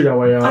out. shoot our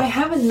way I out.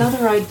 have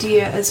another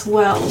idea as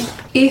well.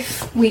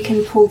 If we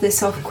can pull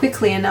this off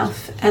quickly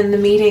enough and the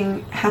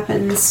meeting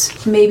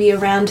happens maybe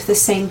around the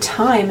same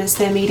time as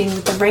they're meeting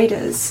with the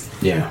Raiders,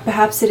 Yeah.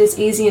 perhaps it is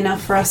easy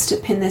enough for us to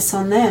pin this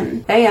on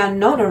them. They are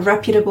not a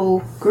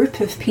reputable group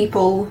of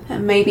people,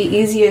 and maybe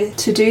easier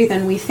to do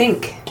than we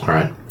think. All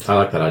right. I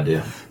like that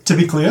idea. To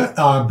be clear,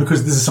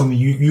 because this is something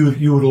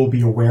you would all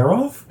be aware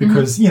of,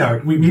 because, you know,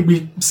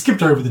 we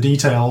skipped over the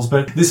details,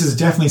 but this is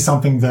definitely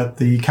something that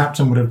the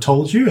captain would have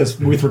told you as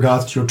with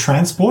regards to your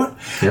transport.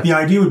 Yep. The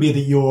idea would be that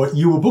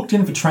you were booked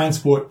in for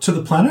transport to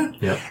the planet,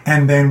 Yep.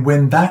 and then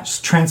when that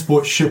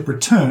transport ship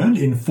returned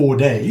in 4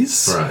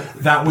 days, Right.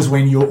 that was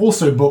when you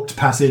also booked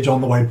passage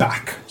on the way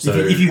back, So-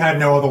 if you had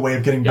no other way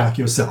of getting back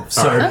yourself.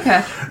 So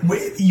okay.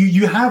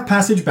 you have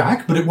passage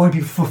back, but it won't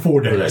be for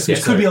 4 days, Yeah,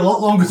 which could be a lot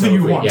longer than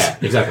you want. Yeah,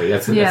 exactly.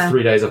 That's Yeah.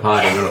 3 days of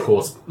hiding on a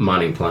course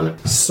mining planet.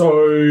 So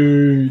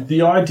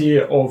the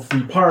idea of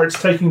the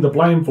pirates taking the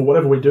blame for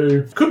whatever we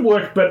do could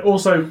work, but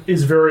also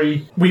is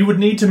very... We would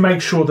need to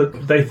make sure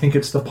that they think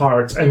it's the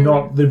pirates and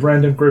not the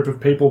random group of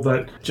people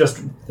that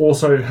just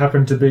also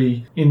happen to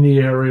be in the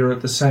area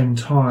at the same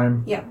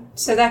time. Yeah.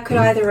 So that could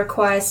either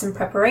require some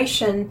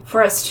preparation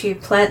for us to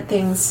plant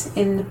things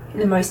in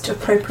the most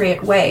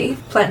appropriate way,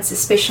 plant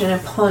suspicion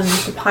upon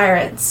the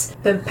pirates,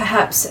 but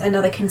perhaps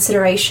another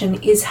consideration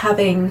is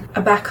having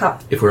a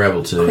backup, If we're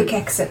able to... quick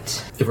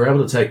exit. If we're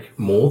able to take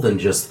more than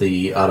just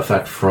the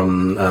artifact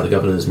from the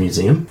Governor's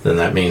Museum, then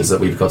that means that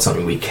we've got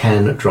something we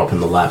can drop in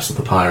the laps of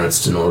the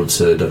pirates in order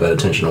to divert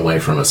attention away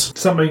from us.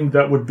 Something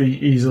that would be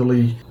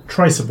easily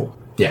traceable.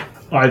 Yeah.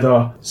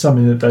 Either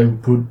something that they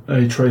would put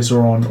a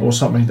tracer on or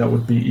something that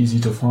would be easy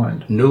to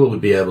find. Nula would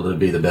be able to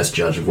be the best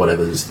judge of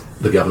whatever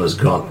the Governor's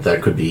got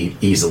that could be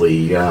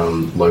easily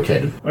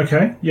located.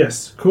 Okay,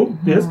 yes, cool,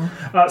 yes.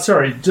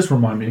 Sorry, just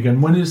remind me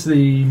again, when is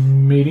the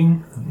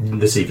meeting?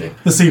 This evening.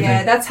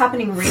 Yeah, that's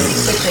happening really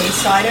quickly,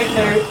 so I don't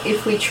know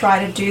if we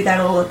try to do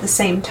that all at the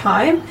same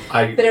time,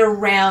 but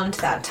around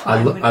that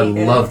time would be I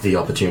good. love the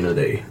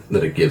opportunity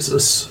that it gives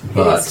us,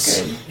 but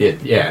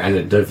and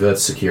it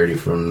diverts security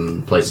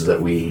from places that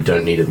we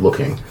don't need it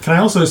looking. Can I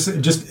also say,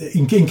 just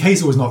in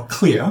case it was not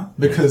clear,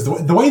 because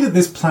the way that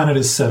this planet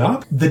is set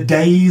up, the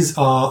days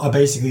are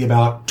basically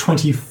about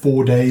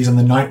 24 days and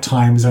the night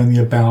time is only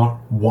about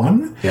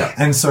 1. Yeah.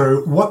 And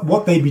so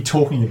what they'd be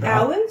talking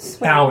about...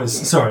 Hours?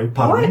 Hours, sorry,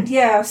 pardon me. What?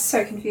 Yeah, I was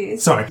so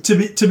confused. Sorry,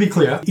 to be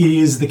clear, it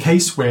is the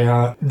case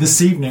where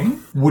this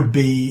evening would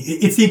be...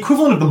 It's the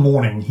equivalent of the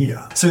morning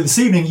here. So this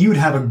evening you would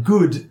have a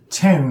good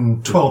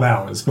 10, 12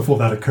 hours before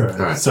that occurred.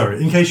 Right. So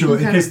in case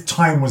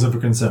time was of a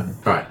concern.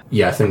 Right.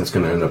 Yeah, I think it's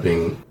going to end up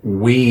being...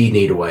 We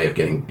need a way of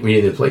getting...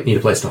 We need a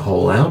place to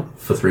hole out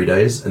for 3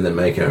 days and then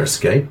make our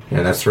escape.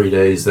 And that's 3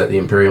 days that the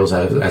Imperials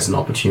have as an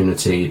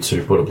opportunity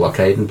to put a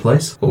blockade in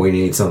place. Or we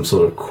need some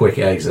sort of quick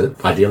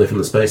exit, ideally from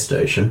the space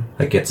station,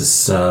 that gets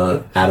us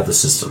out of the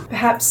system.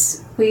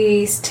 Perhaps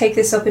we take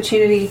this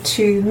opportunity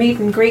to meet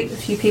and greet a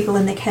few people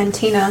in the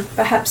cantina,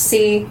 perhaps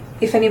see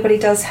if anybody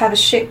does have a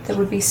ship that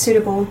would be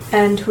suitable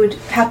and would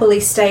happily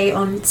stay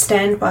on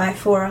standby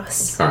for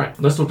us. Alright,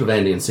 let's talk to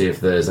Vandy and see if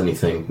there's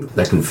anything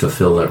that can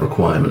fulfill that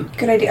requirement.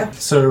 Good idea.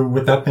 So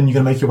with that, then you're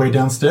going to make your way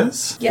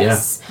downstairs?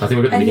 Yes. Yeah, I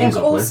think we've got the And beginnings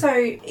yet of the also,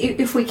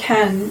 if we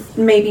can,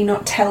 maybe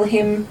not tell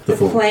him the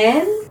full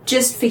plan,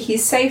 just for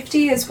his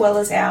safety as well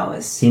as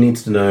ours. He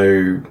needs to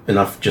know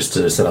enough just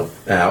to set up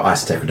our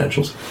ISATEC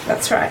credentials.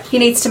 That's right. He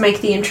needs to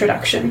make the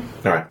introduction.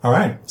 Alright. All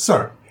right.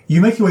 So you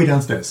make your way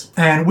downstairs.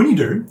 And when you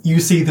do, you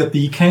see that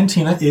the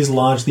cantina is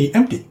largely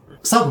empty.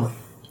 Suddenly,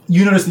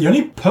 you notice the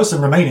only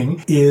person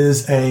remaining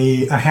is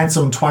a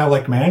handsome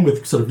Twi'lek man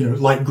with sort of,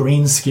 light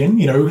green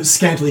skin,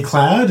 scantily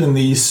clad in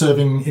the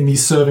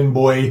serving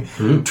boy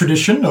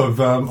tradition of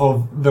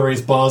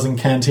various bars and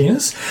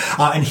cantinas.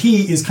 And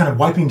he is kind of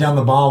wiping down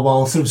the bar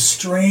while sort of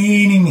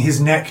straining his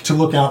neck to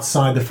look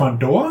outside the front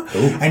door.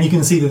 Ooh. And you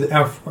can see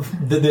that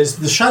there's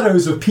the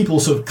shadows of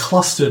people sort of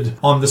clustered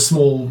on the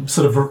small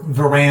sort of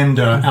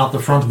veranda out the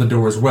front of the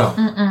door as well.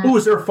 Oh,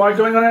 is there a fight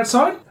going on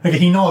outside? Okay,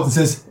 he nods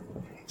and says,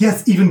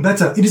 "Yes, even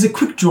better. It is a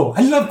quick draw.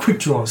 I love quick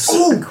draws."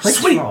 Oh,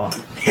 sweet.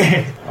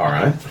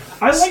 Alright.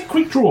 I like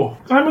quick draw.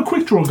 I'm a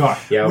quick draw guy.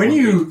 Yeah,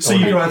 you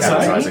go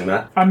outside. Advertising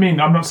that. I mean,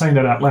 I'm not saying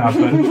that out loud,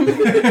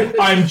 but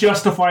I'm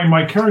justifying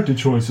my character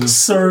choices.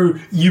 So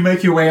you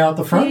make your way out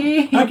the front.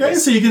 Okay,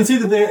 so you can see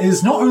that there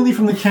is not only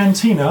from the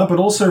cantina, but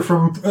also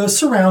from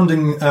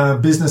surrounding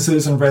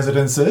businesses and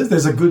residences.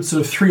 There's a good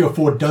sort of 3 or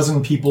 4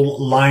 dozen people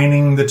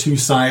lining the two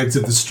sides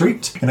of the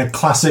street in a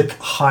classic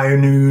high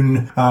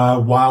noon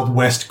Wild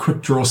West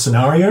quick draw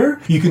scenario.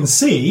 You can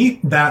see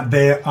that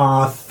there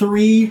are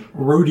 3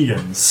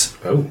 Rhodians.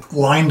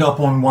 Lined up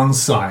on one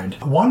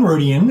side. One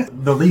Rhodian,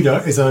 the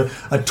leader, is a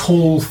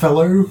tall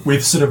fellow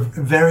with sort of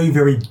very,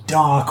 very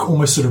dark,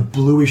 almost sort of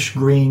bluish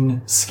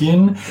green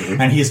skin.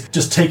 And he's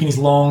just taken his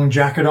long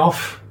jacket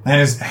off and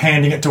is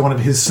handing it to one of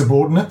his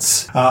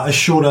subordinates, a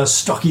shorter,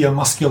 stockier,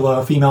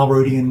 muscular female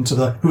Rhodian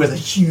who has a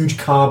huge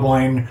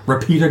carbine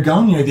repeater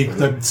gun,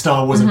 the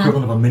Star Wars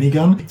equivalent of a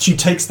minigun. She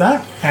takes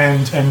that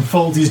and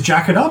folds his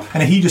jacket up,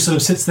 and he just sort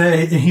of sits there,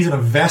 and he's in a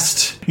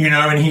vest,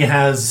 and he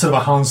has sort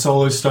of a Han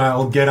Solo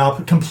style get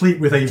up, complete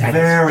with a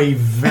very,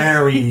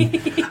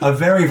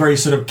 very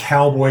sort of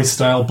cowboy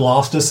style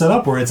blaster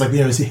setup, where it's like,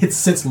 he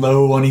sits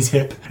low on his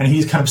hip, and he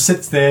just kind of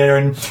sits there,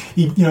 and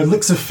he,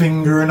 licks a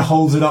finger and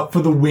holds it up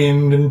for the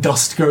wind, and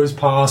dust goes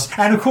past.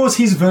 And of course,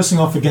 he's versing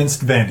off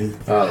against Vandy.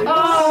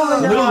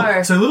 Oh,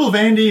 no. So little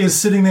Vandy is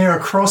sitting there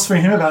across from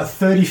him about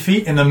 30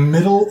 feet in the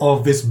middle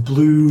of this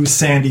blue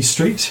sandy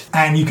street.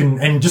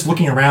 And just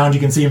looking around,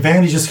 you can see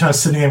Vandy's just kind of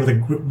sitting there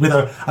with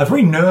a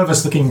very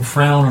nervous looking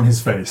frown on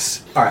his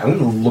face. Alright, I'm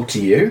going to look to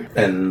you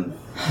and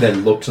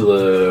then look to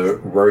the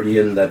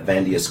Rhodian that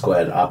Vandy is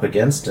squared up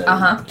against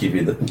and give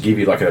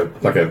you like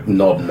a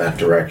nod in that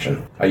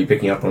direction. Are you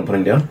picking up what I'm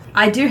putting down?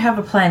 I do have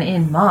a plan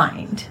in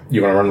mind.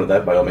 You want to run with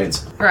that by all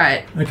means.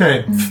 Right.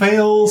 Okay,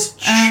 fails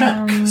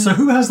check. So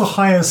who has the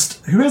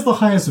highest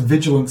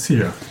vigilance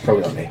here?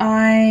 Probably not me.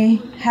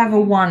 I have a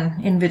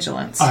 1 in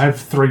vigilance. I have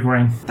 3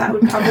 green. That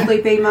would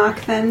probably be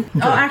Mark then.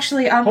 Oh,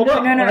 actually, Hold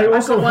on, no. I I've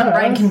also got 1 have-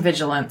 rank in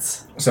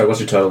vigilance. So what's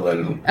your total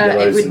then? It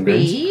Yellows would and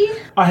greens? be.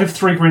 I have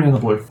 3 green in the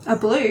blue. A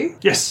blue?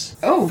 Yes.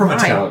 Oh, From a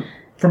right. talent.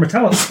 From a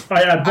talent,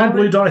 I add 1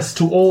 blue dice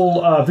to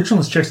all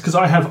vigilance checks because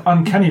I have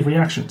uncanny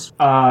reactions.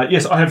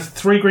 Yes, I have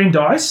 3 green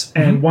dice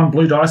and 1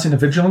 blue dice in a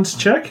vigilance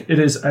check. It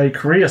is a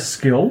career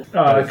skill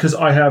because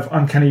I have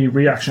uncanny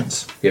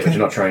reactions. Yeah, but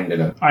you're not trained in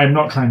it. I am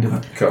not trained in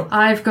it. Cool.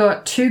 I've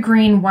got 2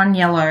 green, 1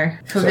 yellow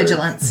for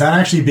vigilance. That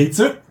actually beats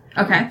it.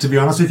 Okay. To be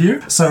honest with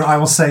you. So I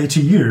will say to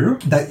you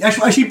that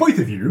actually both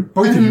of you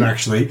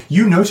actually,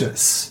 you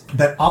notice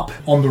that up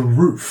on the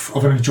roof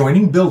of an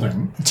adjoining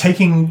building,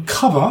 taking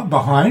cover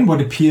behind what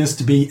appears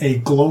to be a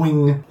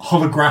glowing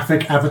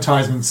holographic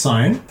advertisement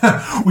sign,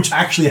 which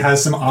actually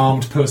has some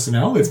armed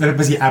personnel. It's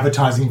busy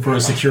advertising for a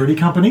security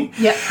company.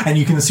 Yep. And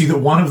you can see that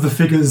one of the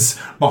figures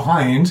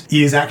behind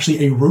is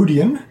actually a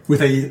Rhodian with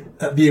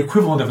the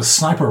equivalent of a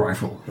sniper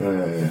rifle.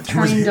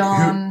 Trained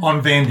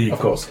on Vandy. Of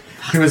course.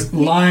 He was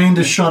lined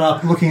to shot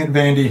up looking at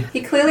Vandy.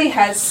 He clearly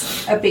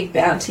has a big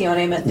bounty on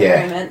him at the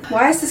Yeah. moment.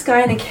 Why is this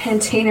guy in a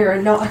cantina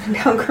and not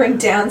hunkering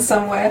down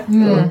somewhere?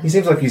 Well, he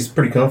seems like he's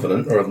pretty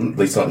confident, or at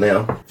least not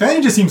now.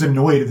 Vandy just seems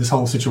annoyed at this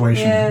whole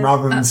situation Yeah.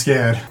 rather than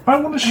scared. I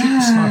want to shoot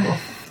the sniper.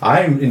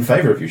 I'm in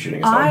favour of you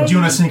shooting a sniper. Do you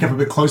want to sneak up a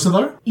bit closer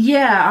though?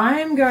 Yeah,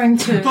 I'm going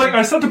to. Like,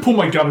 I start to pull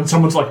my gun and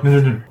someone's like,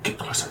 no, get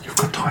closer, you've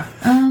got time.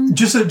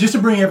 Just to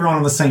bring everyone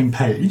on the same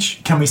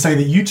page, can we say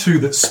that you two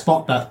that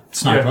spot that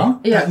sniper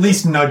Yeah. at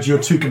least nudge your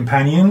 2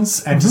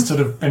 companions and just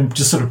sort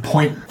of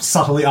point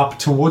subtly up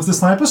towards the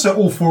sniper, so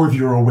all 4 of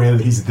you are aware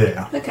that he's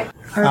there. Okay.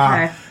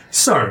 Okay.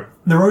 So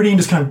the Rhodian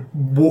just kind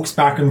of walks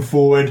back and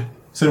forward,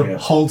 sort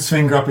of holds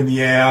finger up in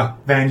the air.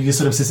 Vandy just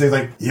sort of sits there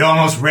like, "You're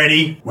almost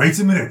ready. Wait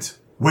a minute.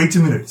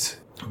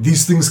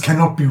 These things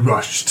cannot be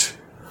rushed.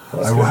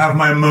 I will have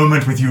my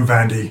moment with you,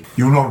 Vandy.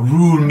 You'll not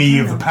rule me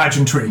of the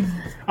pageantry."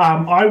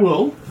 I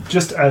will,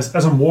 just as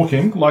I'm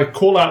walking, like,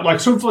 call out, like,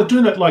 sort of like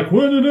doing that, like,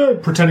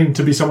 pretending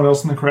to be someone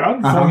else in the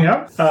crowd, calling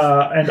out,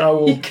 and I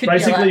will could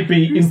basically yell out,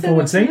 be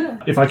influencing,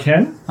 if I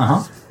can,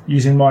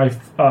 using my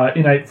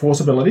innate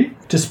force ability,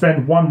 to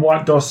spend 1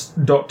 white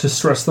dot to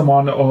stress the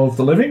mind of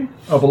a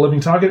living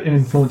target in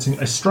influencing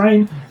a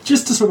strain,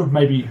 just to sort of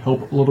maybe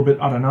help a little bit,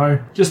 I don't know.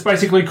 Just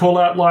basically call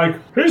out, like,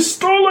 he's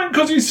stalling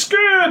because he's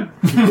scared!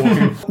 Keep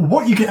walking.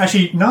 What you can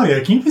actually,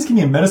 Nadia, can you please give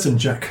me a medicine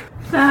check?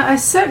 I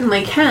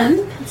certainly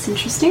can. That's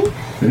interesting.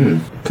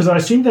 Because I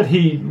assume that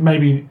he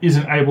maybe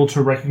isn't able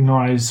to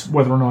recognise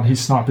whether or not his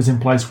sniper's in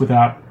place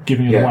without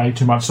giving it away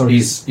too much. So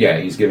He's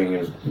giving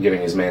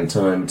his man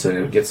time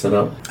to get set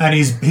up. And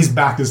his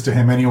back is to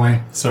him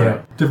anyway,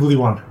 so difficulty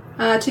 1.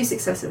 2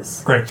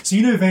 successes. Great. So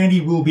you know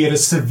Vandy will be at a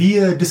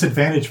severe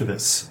disadvantage for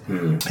this.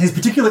 His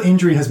particular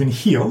injury has been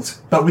healed,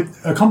 but with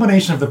a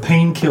combination of the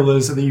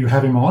painkillers that you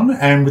have him on,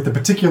 and with the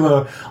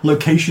particular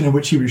location in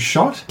which he was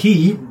shot,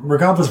 he,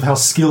 regardless of how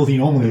skilled he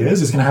normally is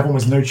going to have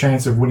almost no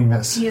chance of winning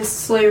this. He has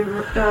slow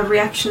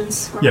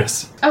reactions.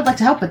 Yes. I would like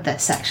to help with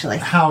this, actually.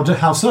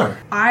 How so?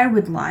 I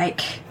would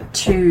like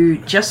to,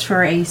 just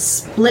for a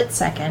split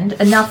second,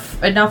 enough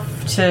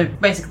to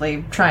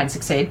basically try and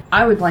succeed,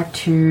 I would like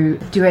to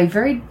do a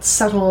very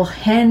subtle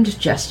hand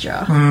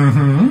gesture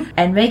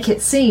and make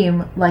it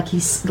seem like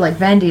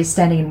Vandy is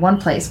standing in one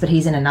place, but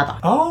he's in another.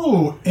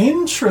 Oh,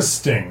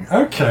 interesting.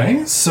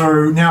 Okay.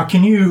 So now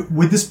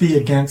would this be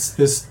against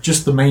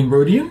just the main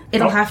Rhodian?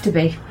 It'll have to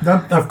be.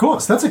 Of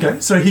course, that's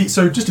okay.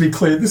 So just to be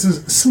clear, this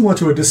is similar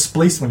to a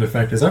displacement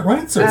effect, is that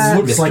right? So it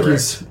looks like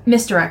he's...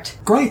 Misdirect.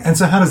 Great. And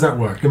so how does that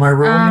work? Am I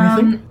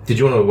rolling anything? Did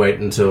you want to wait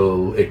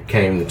until it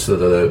came to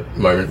the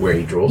moment where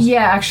he draws?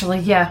 Yeah, actually,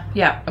 yeah,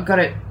 I've got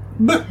it.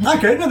 But,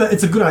 okay, no,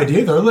 it's a good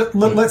idea, though.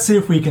 Let's see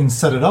if we can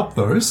set it up,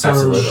 though. So,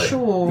 Absolutely.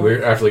 Sure.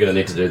 We're actually going to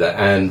need to do that,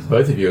 and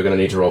both of you are going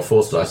to need to roll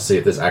force dice to see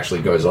if this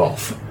actually goes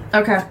off.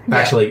 Okay.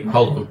 Actually,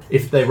 hold on.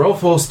 If they roll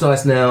force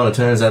dice now and it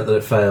turns out that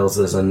it fails,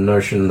 there's a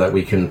notion that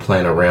we can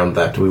plan around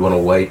that. Do we want to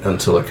wait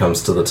until it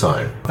comes to the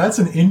time? That's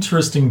an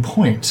interesting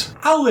point.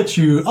 I'll let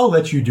you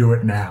do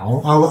it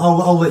now.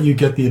 I'll let you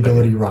get the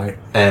ability right.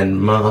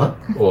 And Mark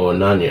or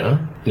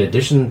Nanya, in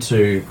addition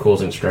to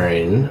causing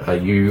strain, are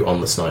you on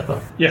the sniper?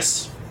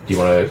 Yes. Do you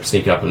want to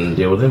sneak up and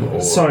deal with him,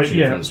 or shoot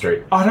from the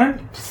street? I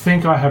don't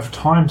think I have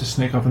time to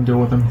sneak up and deal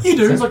with him. You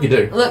do. Sounds like you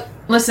do. Look,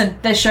 Listen,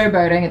 they're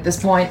showboating at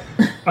this point.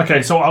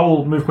 Okay, so I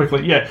will move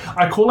quickly. Yeah,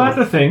 I call out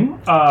the thing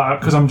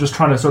because I'm just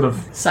trying to sort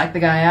of... Psych the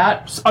guy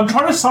out. I'm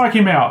trying to psych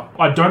him out.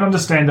 I don't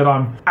understand that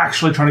I'm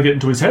actually trying to get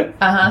into his head.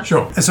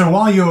 Sure. So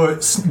while you're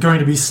going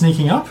to be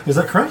sneaking up, is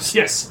that correct?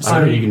 Yes.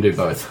 I think you can do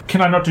both.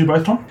 Can I not do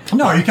both, Tom?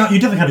 No, you can't. You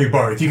definitely can't do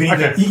both. You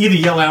can either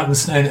yell out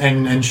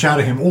and shout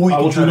at him, or you I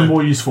can will try do the to...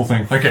 more useful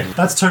thing. Okay,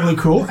 that's totally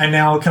cool. And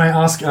now, can I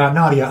ask,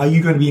 Nadia, are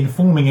you going to be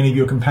informing any of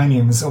your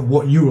companions of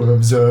what you have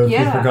observed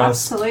with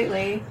regards...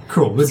 absolutely.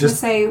 Cool. I was going to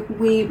say,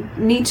 we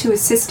need to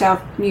assist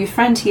our new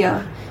friend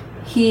here.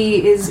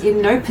 He is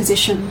in no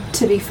position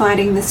to be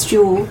fighting this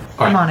duel.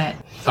 I'm on it.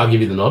 I'll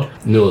give you the nod.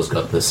 Nula's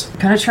got this.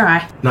 Gonna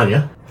try.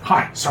 Nadia?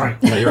 Hi, sorry.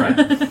 No, you're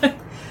right.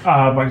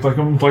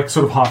 I'm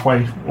sort of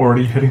halfway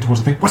already heading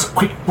towards the thing. What's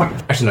quick? What?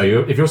 Actually,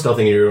 no. If you're stealthing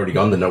and you're already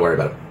gone, then don't worry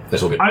about it.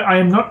 That's all good. I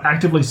am not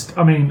actively.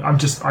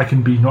 I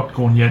can be not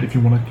gone yet. If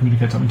you want to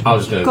communicate something to me. I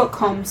was just Got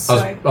comms, so...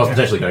 I was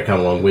potentially going to come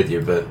along with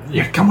you, but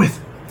Yeah, come with.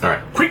 all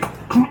right. Quick,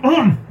 come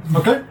on.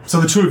 Okay, so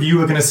the two of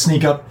you are going to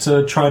sneak up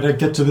to try to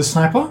get to this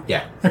sniper?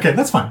 Yeah. Okay,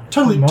 that's fine.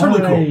 Totally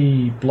cool.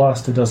 My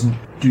blaster doesn't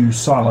do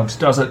silent,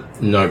 does it?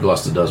 No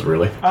blaster does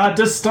really.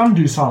 Does stun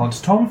do silent,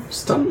 Tom?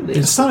 Stun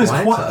The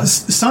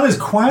sun is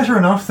quieter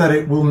enough that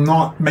it will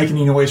not make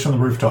any noise from the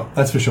rooftop.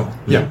 That's for sure.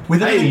 Yeah.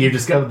 With Hey, you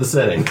discovered the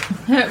setting.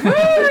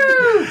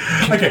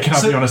 Okay, Can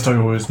I be honest? I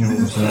always knew it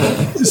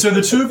was. So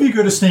the two of you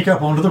go to sneak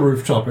up onto the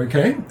rooftop,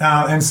 okay?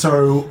 And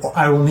so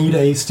I will need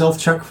a stealth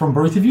check from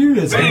both of you.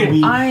 It's going to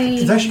be.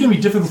 It's actually going to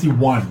be difficulty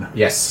 1.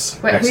 Yes.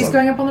 Wait, Excellent. who's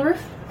going up on the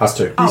roof? Us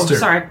two. Oh, two.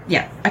 sorry.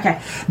 Yeah,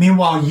 okay.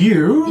 Meanwhile,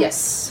 you,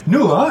 Yes.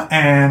 Nula,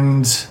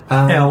 and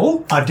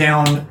Elle are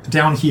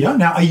down here.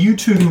 Now, are you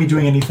two going to be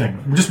doing anything?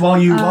 Just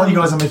while you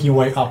guys are making your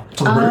way up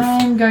to the roof.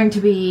 I'm going to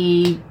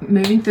be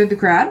moving through the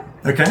crowd,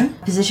 Okay,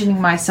 positioning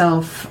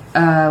myself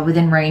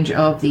within range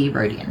of the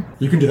Rhodian.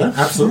 you can do that.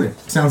 Absolutely,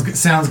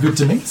 sounds good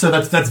to me. So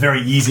that's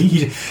very easy.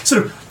 He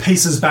sort of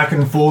paces back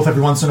and forth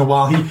every once in a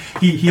while.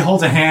 He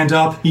holds a hand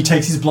up. He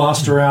takes his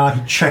blaster out.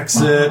 He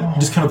checks it. He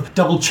just kind of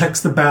double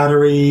checks the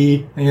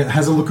battery. And he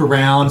has a look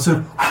around. Sort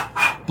of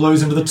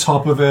blows into the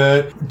top of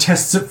it.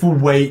 Tests it for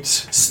weight.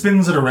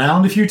 Spins it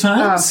around a few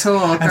times. Oh,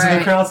 cool, And so the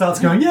great. crowd starts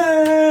going,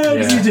 "Yay!"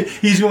 Yeah.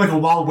 He's doing like a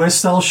Wild West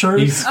style show.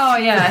 He's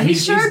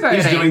He's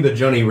he's doing the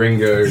Johnny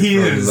Ringo He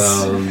from is.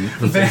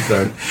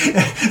 Tombstone.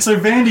 So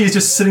Vandy is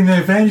just sitting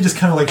there. Vandy just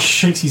kind of like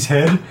shakes his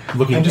head,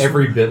 Looking and just,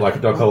 every bit like a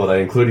Doc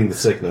Holliday, including the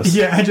sickness.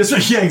 yeah,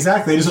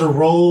 exactly. He just sort of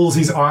rolls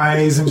his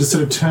eyes and just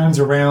sort of turns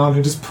around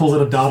and just pulls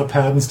out a data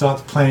pad and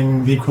starts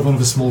playing the equivalent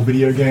of a small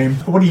video game.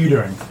 What are you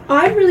doing?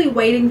 I'm really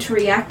waiting to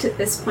react at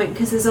this point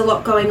because there's a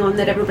lot going on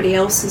that everybody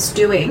else is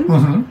doing.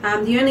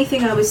 The only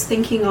thing I was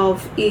thinking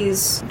of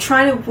is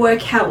trying to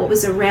work out what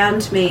was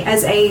around me.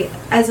 As a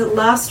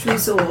last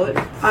resort,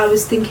 I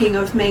was thinking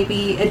of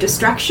maybe a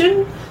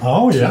distraction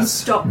Oh to yes.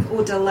 stop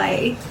or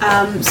delay.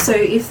 So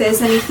if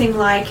there's anything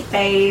like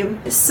a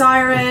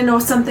siren or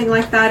something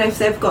like that, if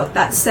they've got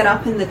that set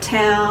up in the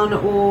town,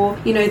 or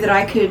that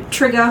I could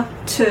trigger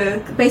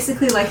to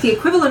basically like the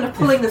equivalent of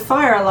pulling the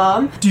fire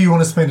alarm. Do you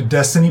want to spend a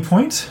destiny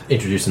point?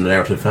 Introducing the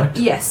narrative fact.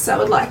 Yes, I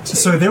would like to.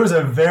 So there is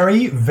a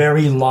very,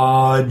 very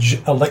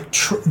large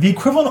the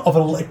equivalent of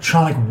an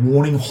electronic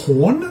warning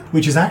horn,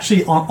 which is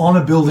actually on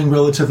a building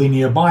relatively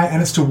nearby,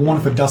 and it's to warn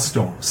for dust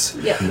storms.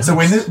 Yep. So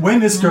when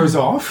this goes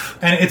off,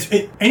 and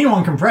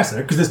anyone can press it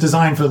because it's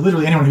designed for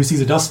literally anyone who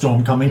sees a dust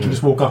storm coming can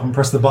just walk up and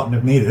press the button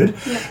if needed.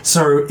 Yeah.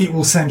 So it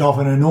will send off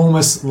an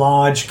enormous,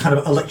 large kind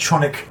of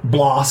electronic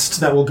blast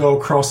that will go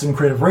across and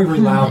create a very, very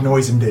loud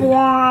noise indeed.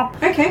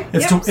 Okay.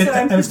 It's yep. to- So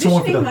I'm and it's to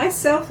warn for positioning them.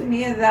 myself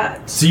near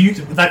that. So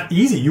that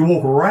easy. You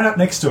walk right up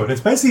next to it.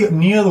 It's basically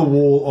near the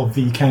wall of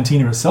the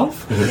cantina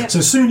itself. Yep.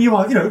 So soon you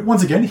are,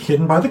 once again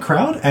hidden by the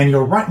crowd, and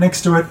you're right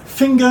next to it,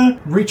 finger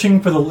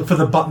reaching for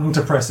the button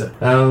to press it.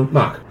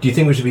 Mark, do you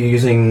think we should be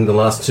using the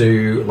last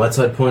 2 light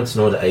side points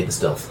in order to aid the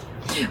stealth?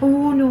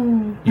 Oh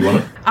no. You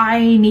want it?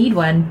 I need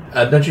one.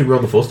 Don't you roll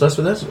the force dice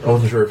for that? I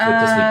wasn't sure if the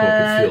destiny point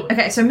could feel it.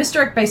 Okay, so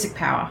misdirect basic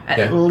power, at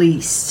Yeah.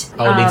 least.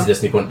 Oh, it needs a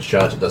destiny point to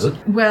charge it, does it?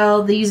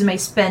 Well, the user may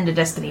spend a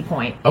destiny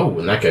point. Oh,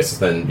 in that case,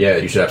 then yeah,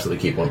 you should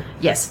absolutely keep one.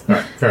 Yes. All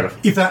right, fair enough.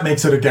 If that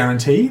makes it a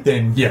guarantee,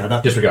 then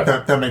yeah, Disregard.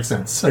 that makes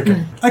sense.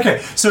 Okay.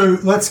 Okay, so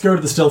let's go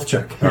to the stealth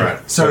check. All right.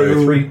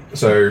 So, 3.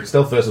 So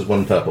stealth versus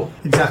 1 purple.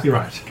 exactly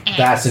right.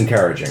 That's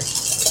encouraging.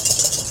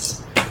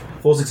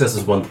 4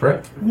 successes, 1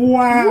 threat.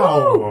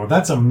 Wow,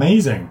 that's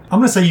amazing. I'm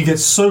going to say you get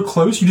so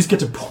close, you just get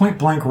to point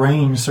blank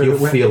range. So You'll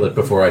that when- feel it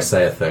before I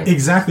say a thing.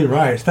 Exactly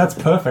right. That's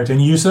perfect.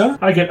 And you, sir?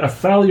 I get a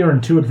failure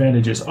and 2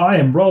 advantages. I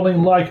am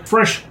rolling like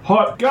fresh,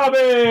 hot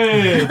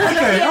garbage!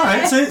 Okay, all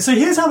right. So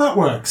here's how that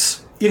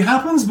works. It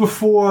happens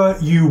before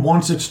you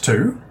want it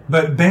to,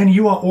 but Ben,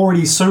 you are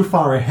already so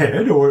far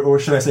ahead, or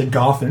should I say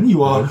Garthen,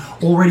 you are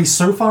already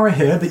so far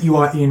ahead that you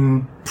are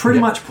in pretty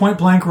much point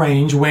blank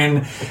range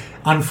when,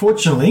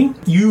 unfortunately,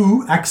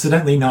 you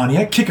accidentally,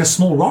 Narnia, kick a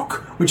small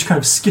rock, which kind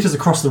of skitters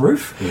across the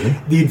roof.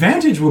 The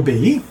advantage will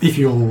be, if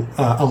you'll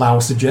allow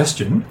a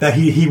suggestion, that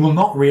he will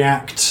not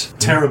react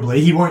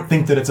terribly. He won't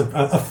think that it's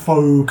a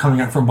foe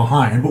coming up from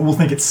behind, but will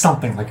think it's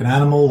something like an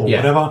animal or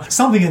whatever,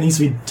 something that needs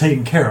to be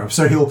taken care of.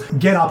 So he'll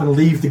get up and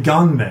leave the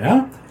gun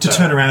there to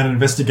turn around and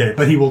investigate,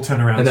 but he will turn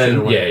around. And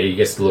then, he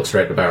gets to look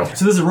straight at the barrel.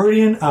 So there's a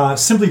Rhodian,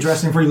 simply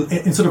dressed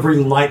in sort of very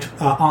light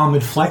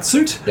armoured flight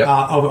suit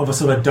of a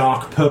sort of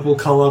dark purple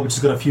colour, which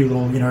has got a few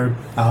little,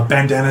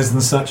 bandanas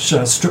and such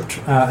stripped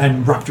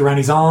and wrapped around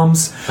his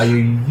arms. Are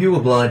you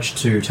obliged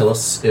to tell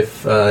us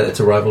if it's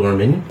a rival or a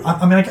minion?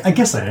 I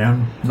guess I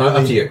am. No,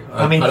 up to you.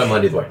 I don't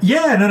mind either way.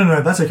 Yeah,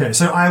 no, that's okay.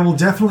 So I will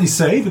definitely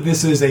say that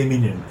this is a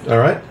minion. All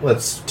right,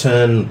 let's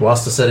turn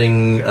blaster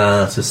setting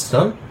to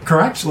stun.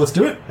 Correct, let's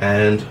do it.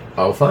 And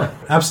I'll fire.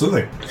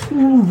 Absolutely.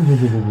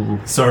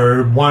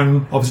 So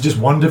obviously just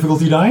one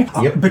difficulty die.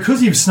 Yep.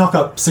 Because you've snuck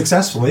up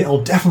successfully,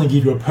 I'll definitely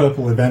give you a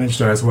purple advantage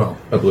die as well.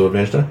 A blue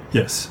advantage die?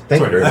 Yes.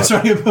 Thank you very much.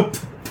 Sorry,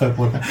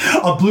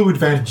 a blue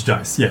advantage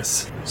dice,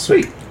 yes.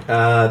 Sweet.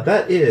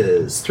 That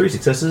is 3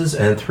 successes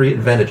and 3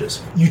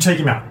 advantages. You take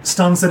him out.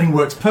 Stun setting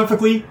works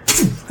perfectly,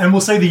 and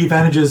we'll say the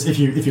advantages if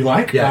you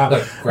like.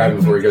 Yeah, grab him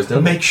before he goes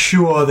down. Make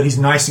sure that he's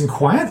nice and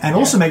quiet, and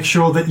also make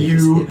sure that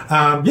you,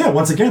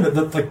 once again,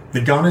 that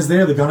the gun is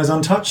there, the gun is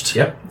untouched.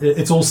 Yep.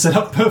 It's all set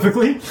up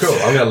perfectly. Cool.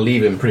 I'm going to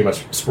leave him pretty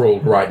much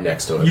sprawled right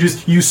next to him.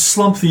 You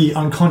slump the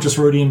unconscious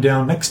Rhodian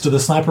down next to the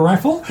sniper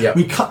rifle. Yep.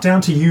 We cut down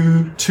to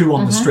you two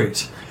on the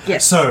street.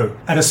 Yes. So,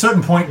 at a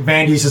certain point,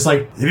 Vandy's just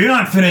like, if you're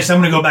not finished, I'm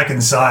going to go back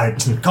inside.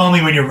 Call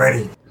me when you're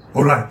ready.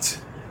 All right.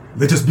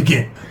 Let us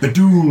begin. The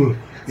duel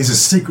is a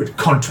sacred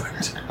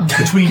contract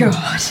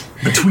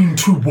between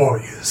two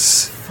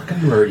warriors.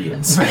 Fucking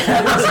Meridians.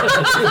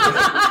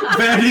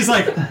 Vandy's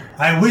like,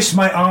 I wish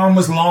my arm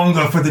was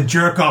longer for the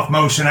jerk-off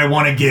motion I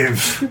want to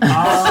give.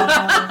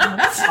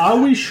 Are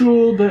we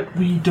sure that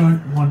we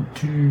don't want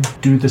to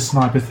do the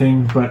sniper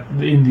thing, but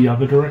in the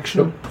other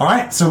direction? All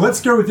right, so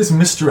let's go with this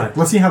misdirect.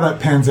 Let's see how that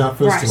pans out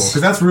first of all,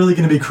 because that's really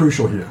going to be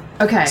crucial here.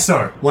 Okay.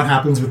 So, what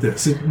happens with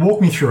this?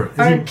 Walk me through it.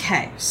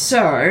 Okay,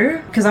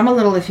 so, because I'm a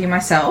little iffy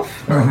myself.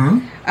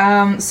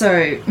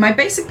 So, my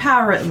basic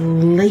power at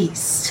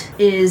least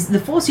is the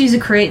Force user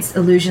creates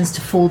illusions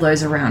to fool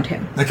those around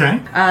him. Okay.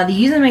 The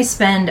user may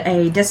spend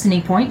a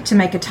destiny point to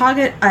make a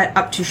target at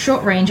up to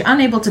short range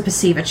unable to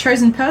perceive a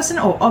chosen person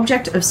or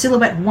object of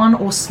silhouette 1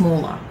 or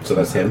smaller. So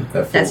that's him.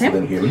 That's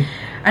him. Human.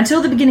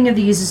 Until the beginning of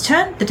the user's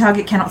turn, the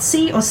target cannot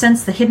see or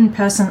sense the hidden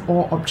person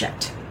or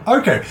object.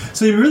 Okay,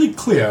 so you're really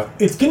clear.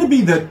 It's going to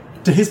be that,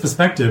 to his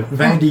perspective,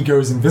 Vandy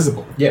goes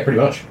invisible. Yeah, pretty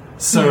much.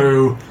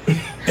 So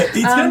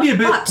it's going to be a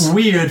bit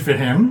weird for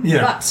him.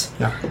 Yeah.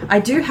 But I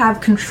do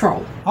have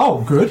control.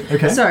 Oh, good.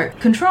 Okay. So,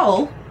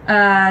 control,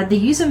 the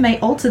user may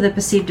alter the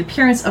perceived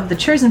appearance of the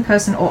chosen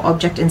person or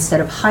object instead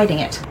of hiding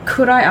it.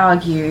 Could I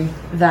argue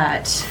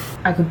that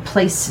I could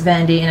place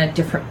Vandy in a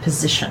different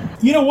position?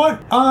 You know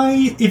what?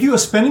 If you are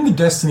spending the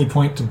destiny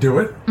point to do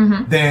it,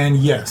 then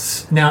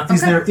yes. Now,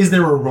 is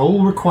there a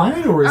roll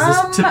required, or is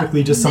this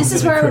typically just something this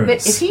is that where I'm a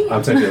bit occurs? iffy.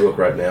 I'm taking a look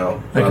right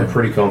now, but I'm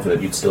pretty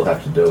confident you'd still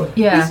have to do it.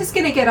 Yeah. He's just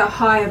going to get a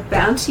higher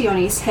bounty on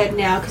his head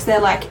now because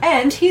they're like,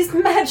 and he's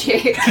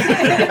magic.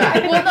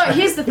 Well, no,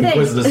 here's the thing.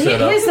 Inquisitor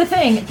set up. Here's the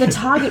thing. The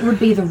target would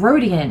be the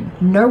Rhodian,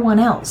 no one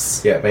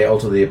else. Yeah, it may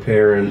alter the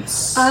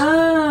appearance.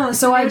 Oh,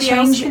 So I nobody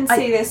change- else can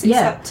see this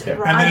yeah. except Yeah.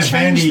 right. And then I if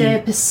changed Vandy- their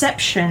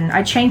perception.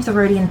 I changed the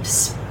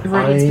Rhodian's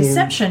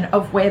perception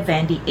of where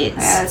Vandy is.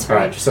 Yeah, that's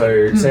right. Right,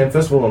 so Sam,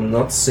 first of all, I'm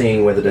not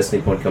seeing where the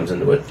destiny point comes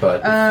into it,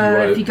 but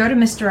If you go to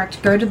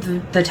misdirect, go to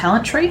the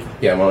talent tree.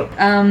 yeah, I'm on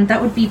it.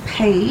 That would be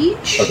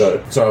page. I got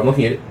it. So I'm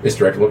looking at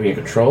misdirect, I'm looking at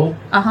control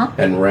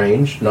and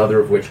range, neither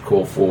of which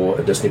call for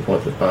a destiny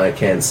point that I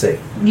can see.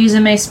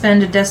 User may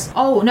spend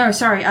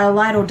a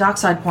light or dark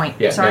side point.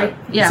 Yeah, Sorry. now,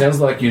 Yeah. It sounds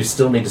like you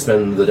still need to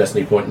spend the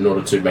destiny point in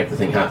order to make the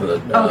thing happen.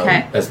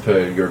 Okay. As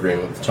per your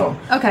agreement with Tom.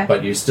 Okay.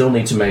 But you still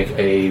need to make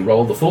a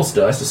roll the force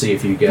dice to see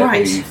if you get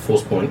Right. a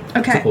force point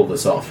Okay. to pull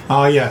this off.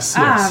 Yes.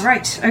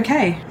 Right.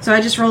 Okay. So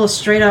I just roll a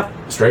straight up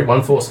Straight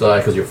 1 force die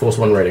because you're force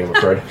 1 rating, I'm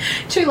afraid.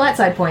 2 light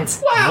side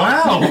points.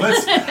 Wow,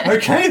 that's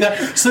okay.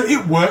 So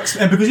it works,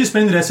 and because you're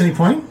spending the destiny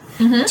point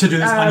to do this would you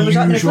like me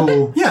to unusual.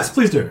 flip Yes,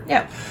 please do.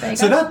 Yep. There you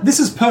So go. this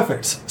is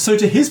perfect. So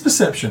to his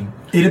perception,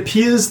 it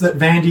appears that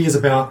Vandy is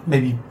about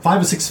maybe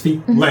 5 or 6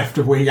 feet left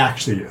of where he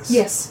actually is.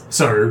 Yes.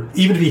 So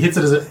even if he hits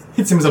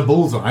him as a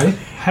bullseye,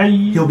 Hey,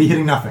 he'll be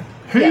hitting nothing.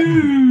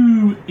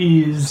 who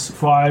is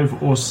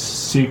 5 or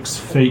 6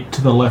 feet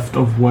to the left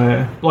of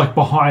where, like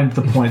behind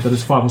the point that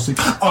is 5 or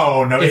 6?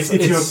 Oh no, it's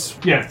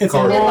Yeah, It's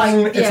corridor.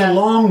 a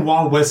long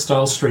Wild West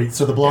style street,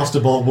 so the blaster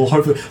bolt will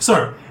hopefully.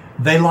 So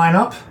they line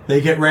up,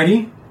 they get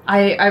ready.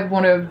 I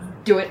want to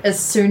do it as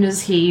soon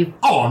as he.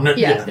 Oh no,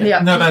 Yeah.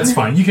 no, that's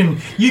fine. You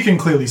can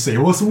clearly see.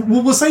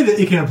 We'll say that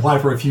it can apply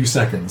for a few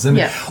seconds, and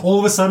all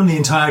of a sudden the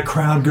entire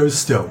crowd goes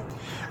still,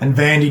 and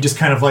Vandy just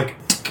kind of like,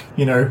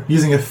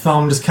 using a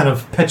thumb, just kind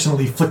of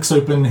petulantly flicks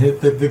open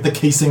the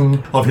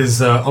casing of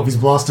his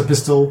blaster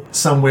pistol.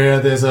 Somewhere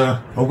there's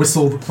a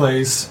whistle that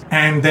plays,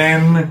 and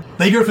then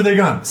they go for their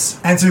guns.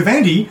 And so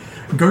Vandy,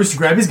 goes to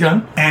grab his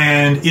gun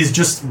and is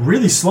just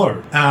really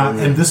slow.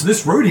 And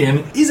this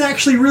Rodian is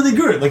actually really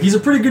good. Like, he's a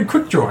pretty good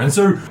quick draw. And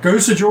so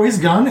goes to draw his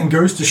gun and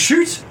goes to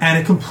shoot, and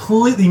it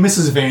completely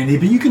misses Vandy.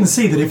 But you can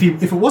see that if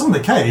it wasn't the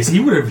case, he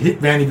would have hit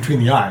Vandy between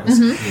the eyes.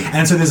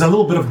 And so there's a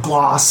little bit of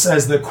glass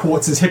as the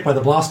quartz is hit by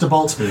the blaster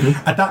bolt.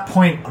 At that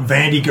point,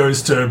 Vandy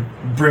goes to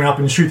bring up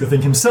and shoot the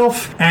thing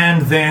himself,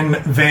 and then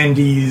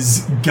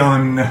Vandy's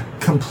gun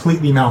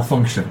completely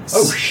malfunctions.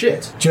 Oh,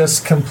 shit.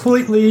 Just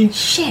completely...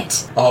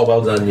 Shit. Oh,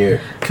 well done, you.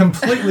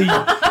 Completely...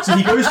 So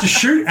he goes to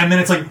shoot, and then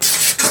it's like...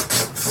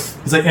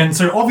 And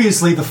so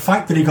obviously the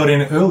fact that he got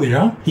in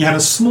earlier, he had a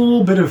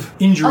small bit of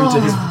injury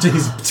to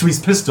his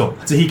pistol.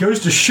 So he goes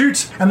to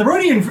shoot, and the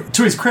Rodian,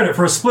 to his credit,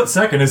 for a split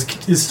second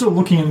is still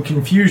looking in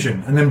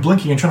confusion and then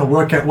blinking and trying to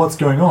work out what's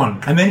going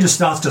on, and then just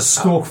starts to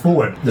stalk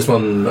forward. This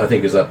one, I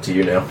think, is up to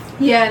you now.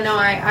 Yeah, no,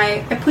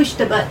 I pushed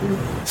the button.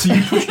 So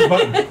you push the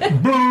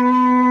button.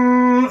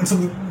 Boom! And so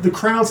the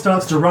crowd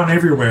starts to run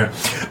everywhere.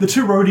 The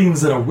two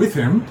Rodians that are with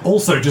him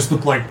also just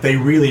look like they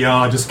really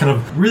are just kind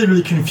of really,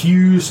 really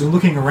confused and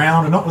looking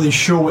around and not really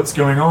sure what's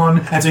going on.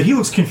 And so he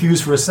looks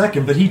confused for a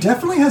second, but he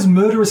definitely has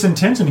murderous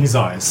intent in his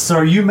eyes.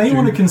 So you may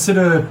want to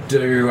consider...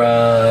 Do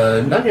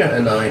Nanya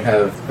and I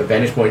have a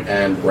vantage point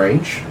and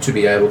range to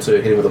be able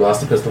to hit him with a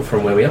blaster pistol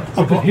from where we are?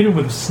 I could hit him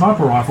with a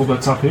sniper rifle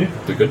that's up here.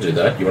 We could do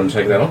that. You want to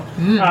take that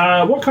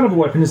on? What kind of a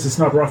weapon is the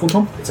sniper rifle,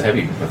 Tom? It's a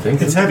heavy, I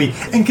think. It's heavy.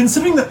 And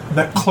considering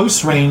that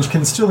close range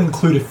can still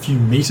include a few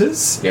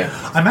meters,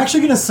 I'm actually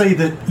going to say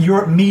that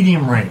you're at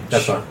medium range.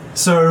 That's fine.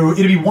 So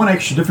it'll be one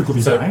extra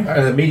difficulty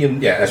die. Medium,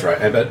 yeah, that's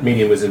right. But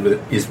medium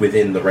is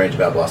within the range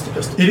of our blaster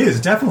pistol. It is,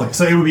 definitely.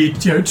 So it would be,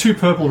 two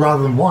purple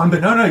rather than one.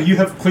 But no, you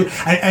have clear.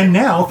 And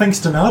now, thanks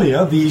to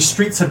Nadia, the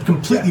streets have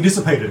completely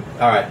dissipated.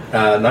 All right,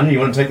 Nadia, you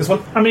want to take this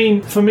one? I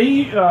mean, for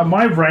me,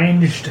 my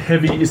ranged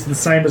heavy is the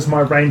same as my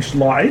ranged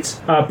light,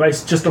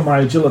 based just on my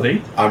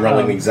agility. I'm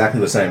rolling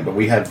exactly the same, but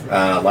we have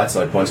light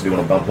side points if you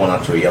want to bump one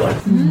up to a yellow.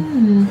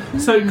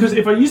 So, because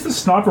if I use the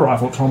sniper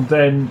rifle, Tom,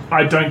 then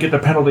I don't get the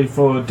penalty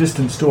for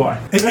distance, do I?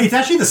 It's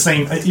actually the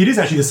same. It is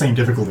actually the same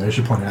difficulty, I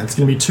should point out. It's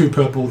going to be 2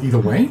 purple either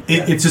way.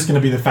 It's just going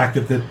to be the fact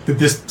that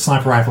this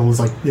sniper rifle is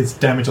like, it's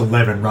damage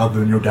 11 rather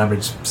than your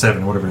damage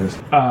 7, whatever it is.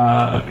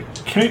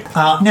 Okay.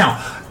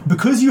 Now,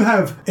 because you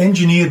have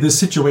engineered this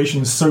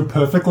situation so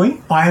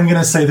perfectly, I am going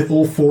to say that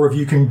all 4 of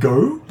you can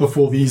go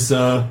before these 3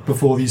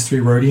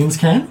 Rodians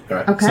can.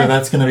 Right. Okay. So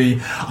that's going to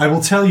be... I will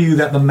tell you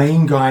that the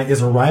main guy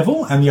is a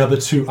rival and the other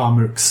 2 are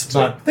mooks.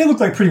 But they look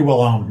like pretty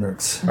well-armed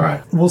mooks. All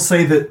right. We'll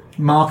say that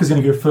Mark is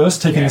going to go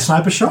first, taking the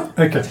sniper shot.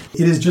 Okay.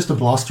 It is just a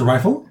blaster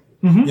rifle.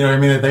 You know what I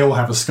mean? They all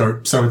have a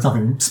scope, so it's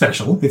nothing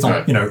special. It's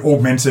not,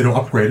 augmented or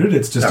upgraded.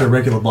 It's just a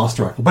regular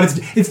blaster rifle. But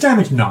it's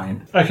damage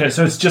 9. Okay,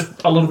 so it's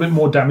just a little bit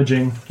more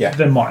damaging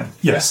than mine.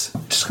 Yes.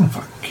 Just gonna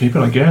fucking keep it,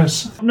 I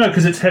guess. No,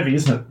 because it's heavy,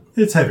 isn't it?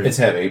 It's heavy. It's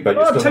heavy, but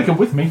I'll take it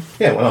with me.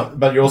 Yeah, why not?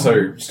 But you're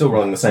also still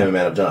rolling the same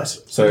amount of dice.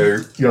 So you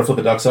want to flip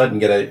a dark side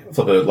and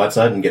flip a light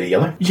side and get a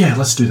yellow? Yeah,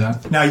 let's do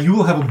that. Now you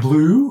will have a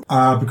blue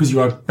because you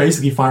are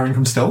basically firing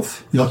from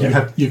stealth.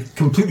 You're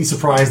completely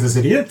surprised this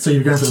idiot, so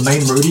you're going for the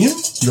main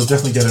Rodian. You'll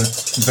definitely get an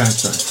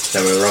advantage dice.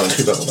 Then we're rolling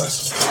 2 purple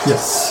dice.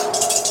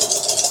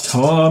 Yes.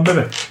 Come on,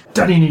 baby.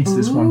 Daddy needs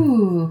this one.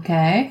 Ooh,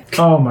 okay.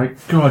 Oh my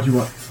god, you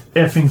are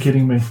effing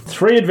kidding me.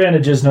 3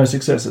 advantages, no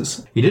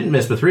successes. You didn't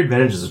miss, but 3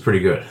 advantages is pretty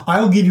good.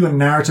 I'll give you a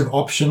narrative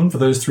option for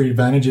those 3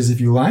 advantages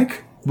if you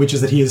like, which is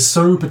that he is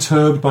so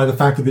perturbed by the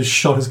fact that this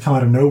shot has come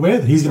out of nowhere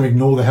that he's going to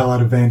ignore the hell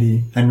out of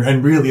Vandy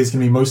and really is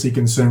going to be mostly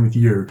concerned with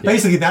you. Yeah.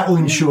 Basically, that will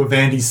ensure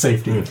Vandy's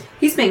safety.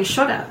 He's being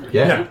shot at.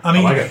 Yeah. I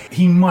mean, like it.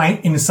 he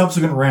might, in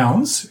subsequent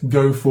rounds,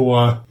 go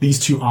for these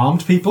 2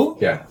 armed people.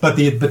 Yeah. But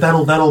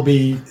that'll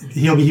be...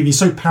 He'll be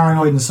so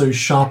paranoid and so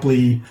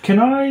sharply... Can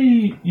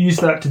I use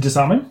that to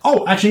disarm him?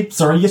 Oh, actually,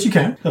 sorry, yes you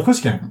can. Of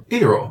course you can.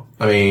 Either or.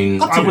 I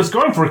mean... I was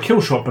going for a kill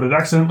shot, but it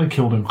accidentally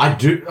killed him.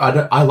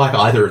 I like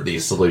either of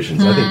these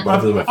solutions. I think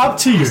both of them are up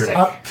to you.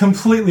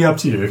 Completely up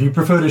to you. If you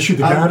prefer to shoot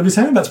the gun out of his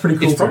hand, that's pretty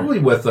cool. It's probably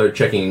worth, though,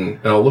 checking,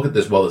 and I'll look at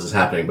this while this is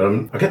happening, but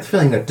I get the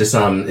feeling that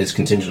disarm is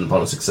contingent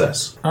upon a success.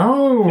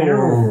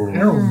 Oh.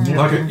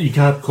 Like, you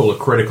can't call it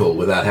critical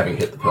without having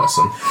hit the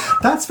person.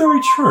 That's very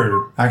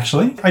true,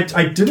 actually.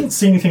 I didn't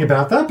see anything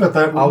about that, but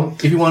that...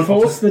 if you want...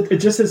 It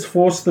just says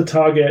force the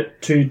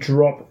target to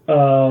drop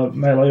a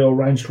melee or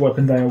ranged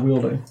weapon they are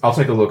wielding. I'll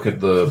take a look at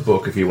the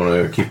book if you want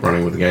to keep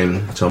running with the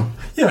game, Tom.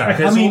 Yeah,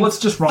 okay, so let's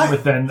just run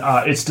with then.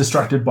 It's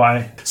distracted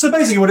by... So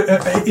basically,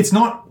 it's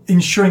not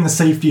ensuring the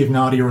safety of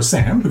Nadia or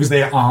Sam, because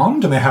they are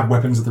armed and they have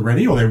weapons at the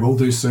ready, or they will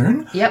do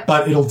soon. Yep.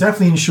 But it'll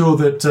definitely ensure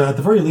that, at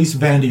the very least,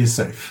 Vandy is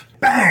safe.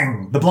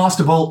 Bang! The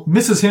blaster bolt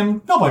misses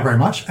him, not by very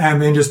much, and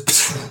then just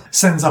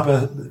sends up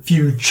a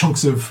few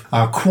chunks of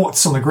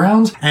quartz on the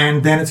ground,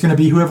 and then it's going to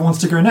be whoever wants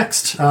to go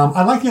next.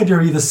 I like the idea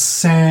of either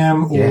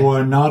Sam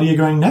or Nadia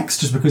going next,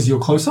 just because you're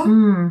closer.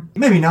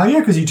 Maybe Nadia,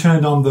 because you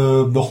turned on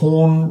the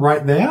horn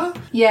right there.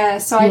 Yeah,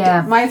 so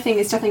my thing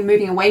is definitely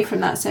moving away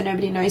from that so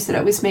nobody knows that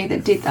it was me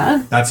that did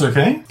that. That's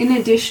okay. In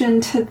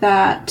addition to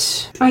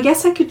that, I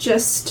guess I could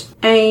just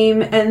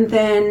aim and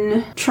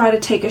then try to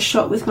take a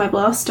shot with my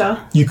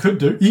blaster. You could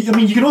do. I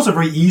mean, you can also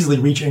very easily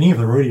reach any of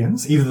the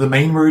Rodians, either the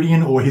main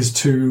Rodian or his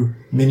 2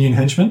 minion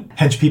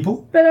hench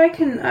people. But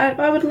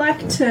I would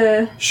like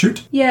to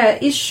shoot. Yeah,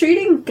 is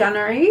shooting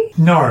gunnery?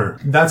 No,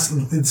 that's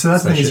the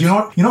thing is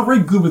you're not very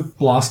good with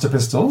blaster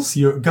pistols.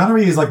 Your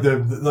gunnery is like the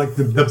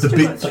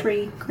big got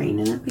 3 green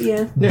in it, but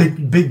yeah.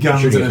 Big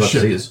guns Shooting and as much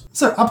as he shit. is.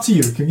 So up to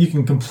you. You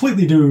can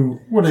completely do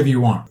whatever you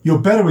want. You're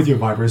better with your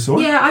vibro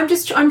sword. Yeah,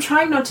 I'm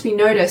trying not to be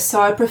noticed,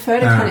 so I prefer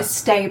to kind of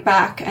stay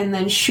back and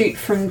then shoot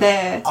from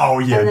there. Oh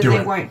yeah, and then do they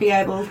it. won't be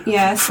able.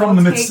 Yeah, so From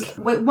I'll the take,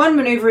 one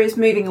maneuver is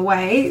moving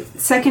away.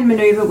 Second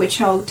maneuver,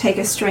 which I'll take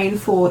a strain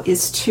for,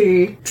 is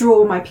to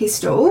draw my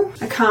pistol.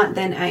 I can't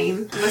then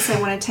aim unless I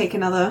want to take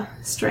another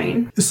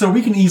strain. So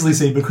we can easily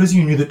see, because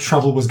you knew that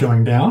trouble was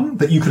going down,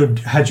 that you could have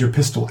had your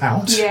pistol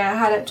out. Yeah, I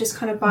had it just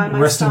kind of by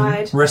my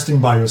side. Resting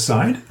by your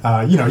side.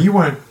 You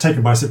weren't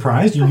taken by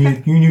surprise. You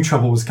knew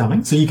trouble was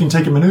coming. So you can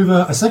take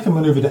a second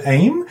maneuver to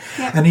aim.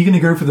 Yep. And are you going to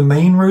go for the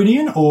main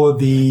Rodian or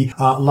the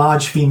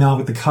large female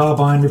with the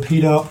carbine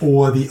repeater,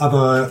 or the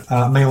other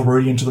male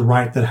Rodian to the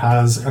right that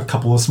has a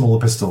couple of smaller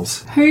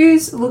pistols?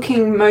 Who's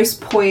looking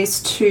most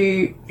poised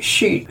to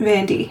shoot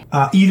Vandy?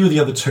 Either of the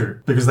other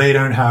 2, because they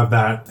don't have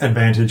that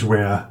advantage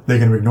where they're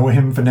going to ignore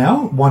him for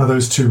now. One of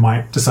those 2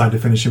 might decide to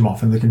finish him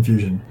off in the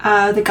confusion.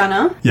 The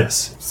gunner.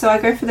 Yes. So I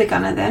go for the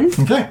gunner then.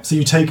 Okay, so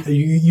you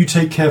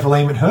take careful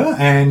aim at her,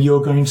 and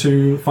you're going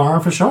to fire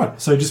off a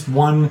shot. So just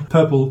 1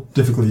 purple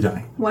difficulty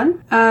die.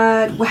 1.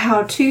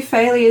 Wow, 2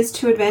 failures,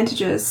 2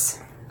 advantages.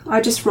 I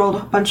just rolled a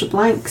bunch of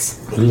blanks.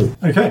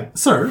 Okay,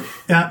 so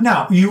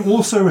now you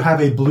also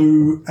have a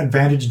blue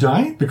advantage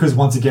die, because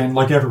once again,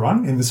 like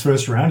everyone in this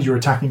first round, you're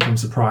attacking from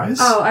surprise.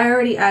 Oh, I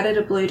already added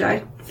a blue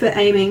die for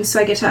aiming, so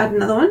I get to add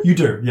another one? You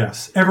do,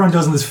 yes. Everyone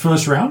does in this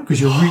first round,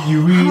 because you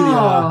really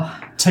are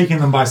taking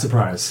them by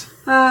surprise.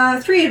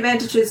 3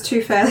 advantages,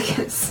 2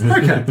 failures.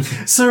 Okay,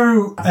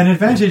 so an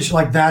advantage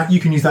like that, you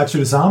can use that to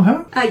disarm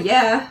her.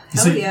 Yeah.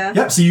 Hell yeah.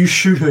 Yep, so you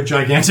shoot her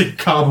gigantic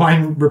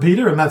carbine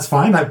repeater, and that's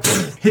fine. That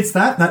hits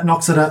that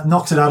knocks it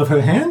out of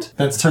her hand.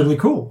 That's totally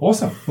cool.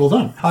 Awesome. Well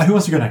done. Who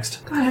wants to go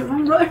next? God,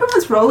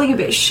 everyone's rolling a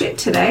bit shit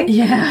today.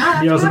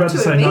 Yeah. I was about to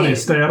say, Nani,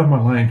 stay out of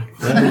my lane.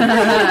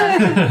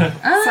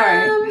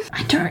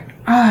 Sorry.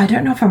 I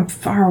don't know if I'm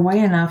far away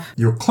enough.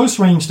 You're close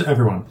range to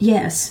everyone.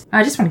 Yes.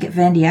 I just want to get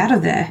Vandy out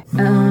of there.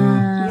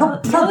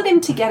 Tell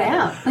him to get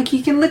out. Like,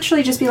 you can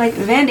literally just be like,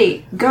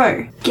 Vandy,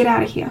 go. Get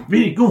out of here.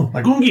 Really, go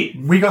get.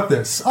 We got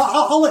this.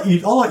 I'll let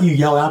you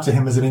yell out to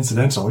him as an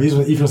incidental.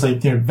 You can say,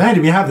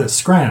 Vandy, we have this.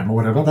 Scram or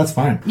whatever. That's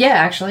fine. Yeah,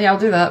 actually, I'll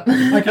do that.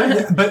 Okay,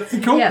 yeah, but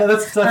cool. Yeah.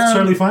 That's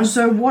totally fine.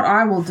 So what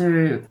I will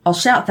do, I'll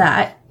shout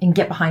that and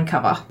get behind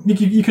cover.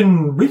 You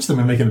can reach them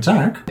and make an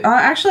attack.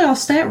 Actually, I'll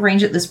stay at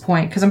range at this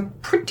point because I'm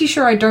pretty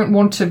sure I don't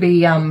want to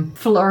be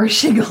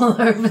flourishing all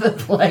over the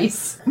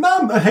place.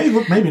 Hey,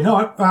 look, maybe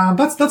not.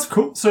 That's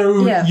cool.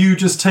 So you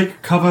just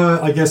take cover,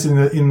 I guess,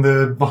 in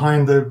the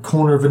behind the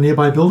corner of a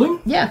nearby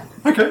building. Yeah.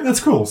 Okay, that's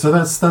cool. So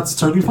that's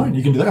totally fine.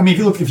 You can do that. I mean,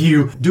 if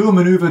you do a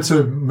maneuver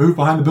to move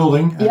behind the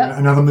building and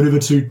another maneuver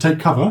to take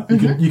cover,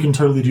 you can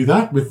totally do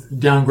that with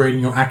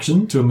downgrading your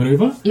action to a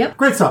maneuver. Yep.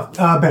 Great stuff.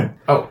 Ben.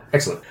 Oh,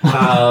 excellent.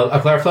 I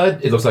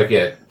clarified. It looks like,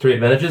 3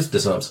 advantages,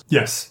 disarms.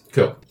 Yes.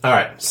 Cool. All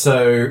right.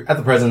 So at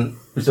the present,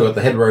 we've still got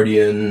the head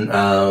Rodian,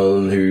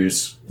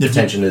 whose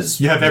attention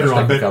is... You have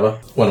everyone, but... cover.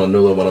 One on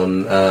Nula, one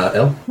on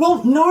L.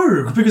 Well,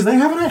 no, because they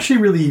haven't actually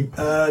really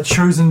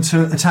chosen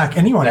to attack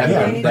anyone yet.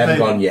 They haven't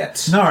gone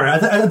yet. No,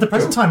 at the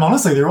present time,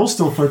 honestly, they're all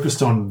still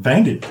focused on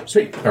Vandy.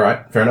 Sweet. All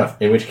right. Fair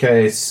enough. In which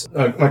case,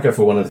 I might go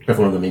for one of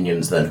the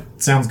minions then.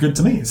 Sounds good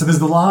to me. So there's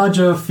the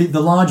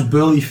large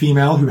burly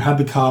female who had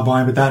the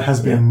carbine, but that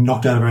has been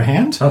knocked out of her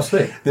hand. Oh,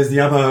 sweet. There's the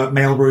other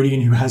male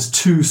Rodian who has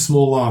 2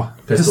 smaller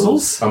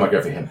pistols. I might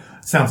go for him.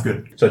 Sounds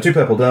good. So 2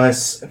 purple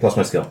dice plus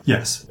my skill.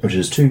 Yes. Which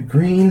is 2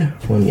 green,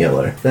 1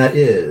 yellow. That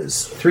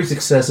is 3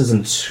 successes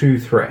and 2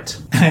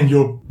 threat. And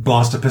your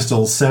blaster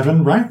pistol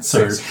 7, right?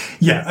 So,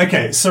 yeah,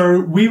 okay. So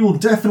we will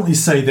definitely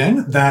say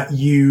then that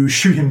you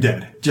shoot him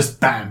dead. Just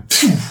bam.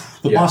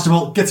 The blaster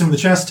bolt gets him in the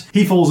chest.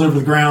 He falls over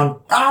the ground.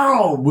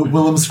 Ow!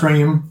 Willem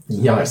scream.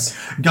 Nice.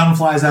 Gun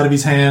flies out of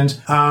his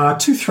hand.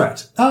 2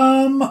 threat. They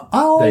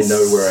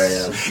know where I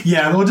am.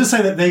 Yeah, we'll just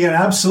say that they get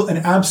an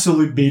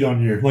absolute beat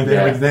on you. Like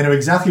they know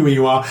exactly where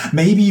you are.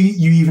 Maybe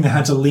you even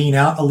had to lean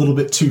out a little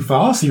bit too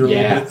far, so you're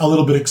a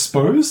little bit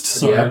exposed.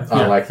 So,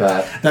 I like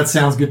that. That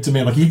sounds good to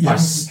me. Like I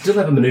still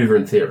have a maneuver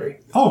in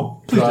theory.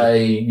 Oh, please. Could I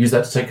use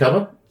that to take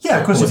cover? Yeah,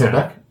 of course you can.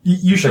 Back?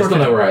 You sure they still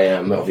know where I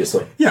am,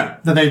 obviously. Yeah,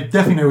 then they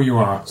definitely know where you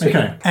are. Sweet.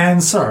 Okay.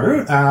 And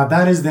so,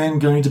 that is then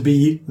going to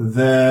be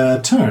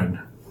their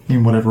turn,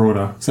 in whatever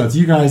order. So it's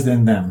you guys,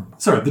 then them.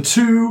 So the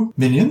two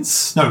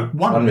minions, no,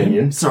 one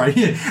minion, sorry,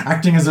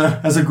 acting as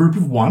a group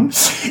of one,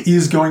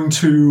 is going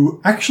to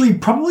actually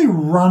probably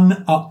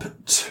run up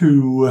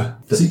to...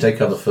 Does he take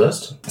cover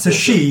first? So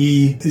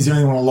she is the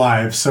only one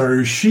alive.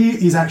 So she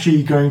is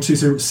actually going to...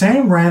 So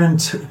Sam ran and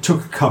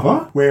took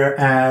cover,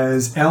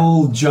 whereas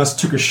Elle just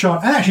took a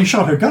shot and actually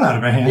shot her gun out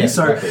of her hand. Yeah,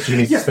 so exactly. She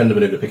needs to spend a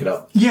minute to pick it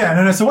up. Yeah,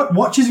 no. So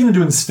what she's going to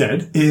do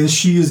instead is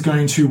she is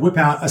going to whip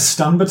out a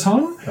stun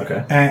baton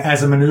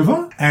as a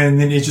maneuver, and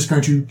then is just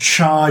going to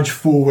charge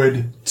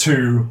forward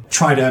to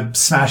try to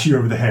smash you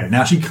over the head.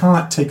 Now, she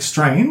can't take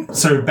strain,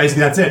 so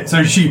basically that's it.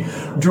 So she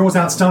draws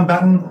out stun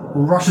baton,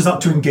 rushes up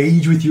to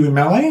engage with you in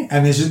melee,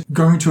 and is just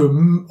going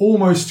to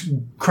almost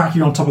crack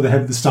you on top of the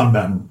head with the stun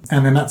baton.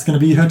 And then that's going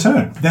to be her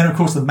turn. Then, of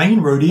course, the main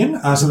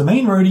Rodian. So the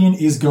main Rodian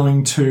is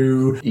going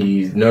to...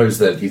 He knows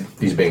that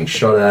he's being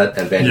shot at,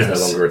 and Vandy's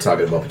no longer a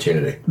target of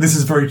opportunity. This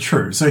is very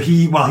true. So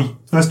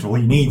first of all,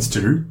 he needs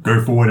to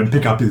go forward and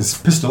pick up his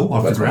pistol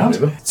off the ground.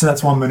 So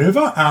that's one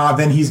maneuver.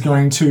 Then he's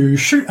going to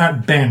shoot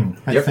at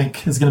Ben, I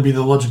think, is going to be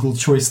the logical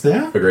choice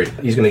there. Agreed.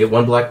 He's going to get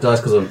one black dice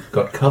because I've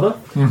got cover,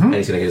 and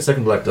he's going to get a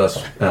second black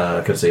dice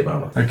courtesy of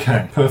armor.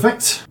 Okay,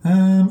 perfect.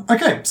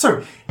 Okay,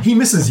 so he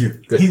misses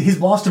you. His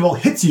blaster bolt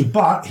hits you,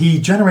 but he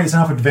generates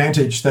enough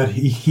advantage that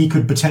he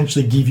could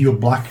potentially give you a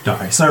black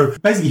die. So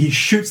basically, he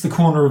shoots the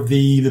corner of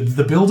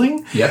the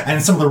building,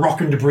 and some of the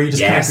rock and debris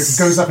just kind of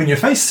goes up in your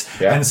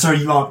face, and so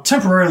you are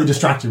temporarily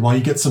distracted while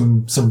you get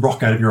some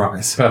rock out of your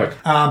eyes.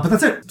 Perfect. But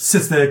that's it.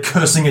 Sits there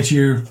cursing at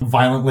you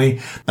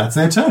violently. That's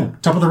their turn.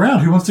 Top of the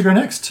round. Who wants to go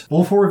next?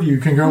 All four of you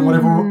can go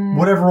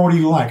whatever order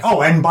you like.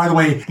 Oh, and by the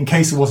way, in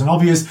case it wasn't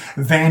obvious,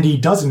 Vandy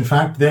does in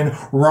fact then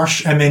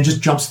rush and then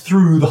just jumps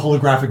through the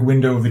holographic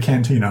window of the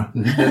cantina.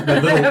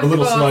 A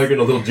little smoke and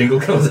a little jingle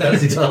comes out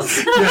as he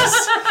does.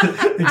 Yes.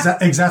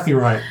 Exactly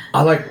right.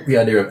 I like the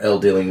idea of Elle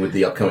dealing with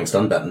the upcoming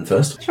stun baton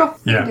first. Sure.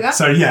 Yeah.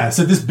 So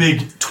this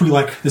big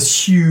Twi'lek,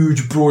 this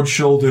huge,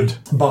 broad-shouldered,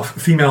 buff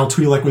female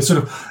Twi'lek with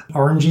sort of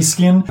orangey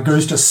skin,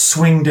 goes to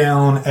swing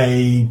down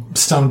a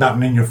stun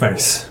baton in your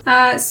face.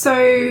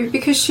 So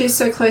because she's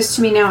so close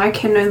to me now, I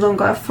can no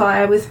longer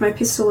fire with my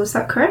pistol. Is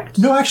that correct?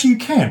 No, actually, you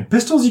can.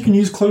 Pistols you can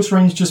use close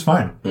range just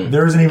fine.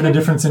 There isn't even a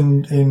difference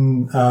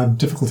in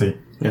difficulty.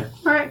 Yeah.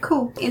 Alright,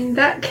 cool. In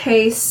that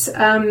case,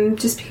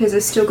 just because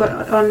I've still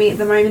got it on me at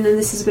the moment and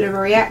this is a bit of a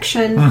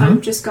reaction,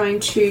 I'm just going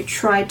to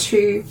try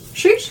to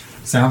shoot.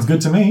 Sounds good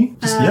to me.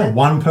 Just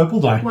one purple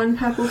die. One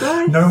purple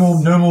die.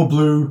 No more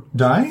blue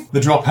die. The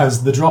drop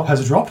has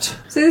dropped.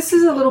 So this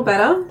is a little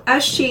better.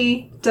 As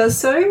she does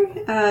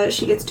so,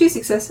 she gets 2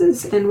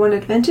 successes and 1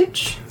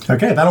 advantage.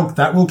 Okay,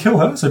 that will kill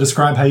her. So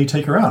describe how you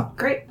take her out.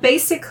 Great.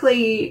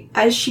 Basically,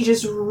 as she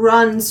just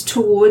runs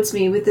towards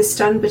me with the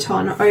stun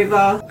baton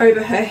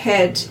over her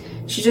head,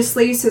 she just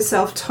leaves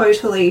herself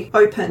totally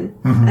open,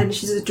 and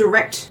she's a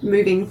direct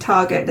moving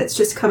target that's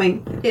just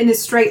coming in a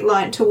straight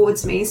line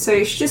towards me.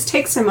 So she just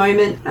takes a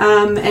moment,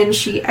 and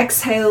she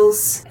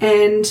exhales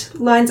and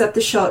lines up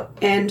the shot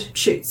and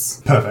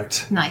shoots.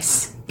 Perfect.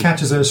 Nice.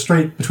 Catches her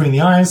straight between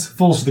the eyes,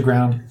 falls to the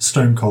ground,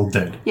 stone cold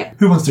dead. Yeah.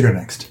 Who wants to go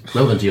next?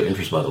 Relevant to your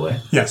interest, by the way.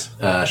 Yes.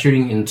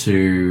 Shooting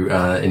into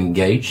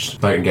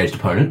engaged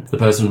opponent, the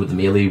person with the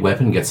melee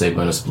weapon gets a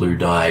bonus blue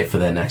die for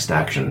their next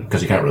action,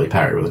 because you can't really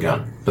parry with a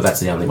gun. But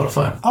that's the only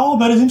modifier. Oh,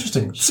 that is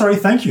interesting. Sorry,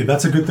 thank you.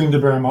 That's a good thing to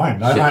bear in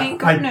mind. She ain't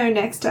got no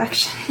next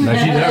action. No,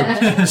 she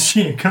don't.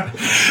 She ain't got...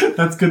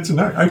 That's good to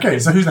know. Okay,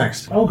 so who's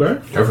next? I'll go.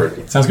 Go for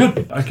it. Sounds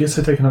good. I guess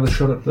I take another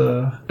shot at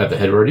the... At the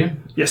head Rodian?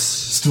 Yes.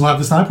 Still have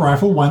the sniper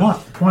rifle. Why not?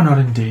 Why not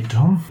indeed,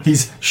 Tom?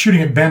 He's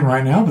shooting at Ben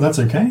right now, but that's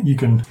okay. You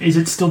can... Is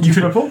it still 2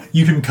 purple?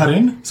 You can cut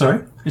in.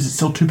 Sorry? Is it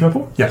still 2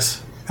 purple?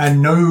 Yes.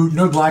 And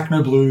no black,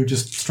 no blue,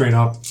 just straight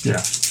up.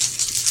 Yeah.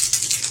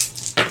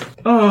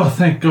 Oh,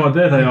 thank God.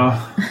 There they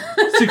are.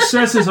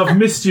 Successes. I've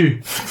missed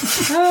you.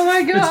 Oh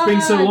my God. It's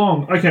been so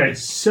long. Okay,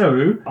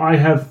 so I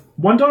have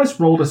 1 dice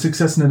rolled a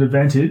success and an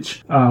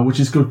advantage, which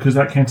is good because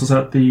that cancels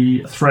out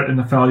the threat and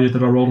the failure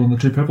that I rolled on the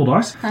 2 purple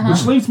dice,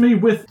 which leaves me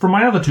with, from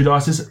my other 2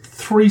 dice, is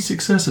 3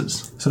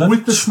 successes. So that's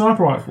with the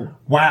sniper rifle.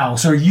 Wow,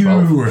 so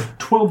you...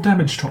 12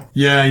 damage, Tom.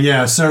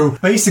 Yeah. So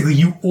basically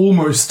you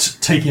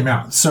almost take him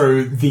out.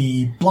 So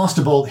the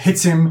blaster bolt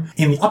hits him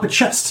in the upper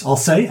chest, I'll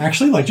say,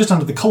 actually, like just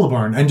under the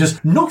collarbone, and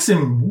just knocks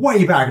him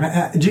way back.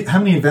 How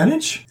many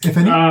advantage, if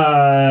any?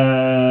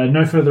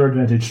 No further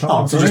advantage, Tom.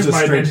 Oh, so just a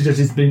my straight... advantage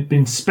has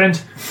been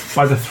spent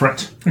by the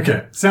threat.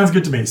 Okay, sounds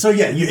good to me. So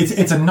yeah,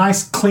 it's a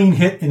nice clean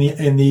hit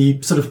in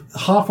the sort of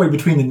halfway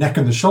between the neck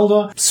and the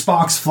shoulder.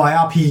 Sparks fly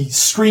up. He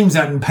screams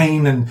out in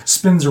pain and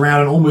spins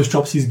around and almost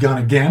drops his gun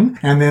again.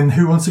 And then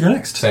who wants to go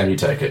next? Sam, you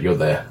take it. You're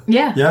there.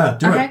 Yeah. Yeah,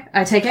 do it. Okay,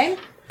 I take aim.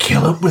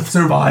 Kill it with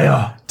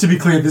fire. To be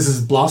clear, this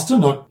is blaster,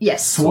 not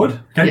sword.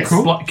 Okay, yes.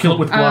 cool. Kill it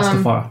with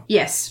blaster fire.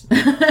 Yes.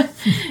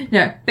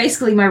 No,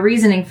 basically my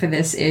reasoning for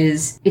this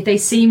is if they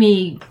see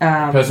me...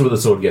 Person with a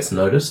sword gets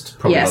noticed.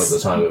 Probably Yes. not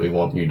at the time that we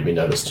want you to be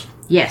noticed.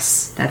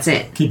 Yes, that's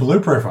it. Keep a low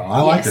profile.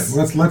 I like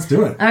it. Let's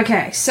do it.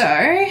 Okay, so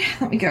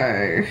let me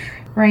go.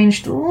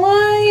 ranged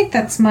light.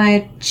 That's my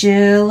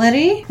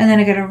agility. And then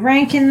I get a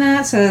rank in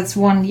that, so that's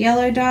 1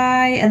 yellow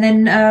die. And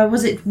then,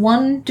 was it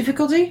 1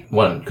 difficulty?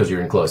 1, because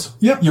you're in close.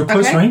 Yep, you're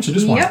close range, so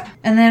just 1. Yep.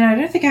 And then I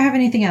don't think I have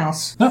anything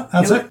else. No,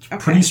 that's it. Okay.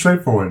 Pretty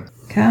straightforward.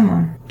 Come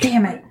on.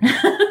 Damn it.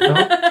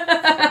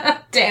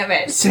 Damn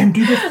it. Sam,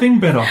 do the thing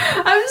better.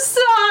 I'm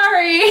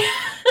sorry.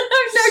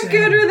 I'm not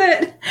good with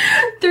it.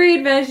 3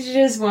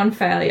 advantages, 1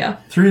 failure.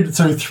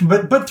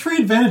 But 3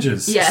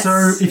 advantages. Yes.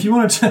 So if you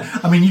wanted to,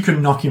 I mean, you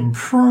can knock him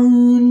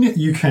prone.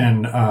 You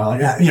can, May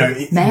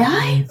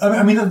I?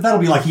 I mean, that'll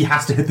be like he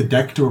has to hit the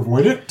deck to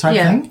avoid it type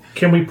thing.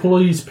 Can we pull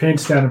his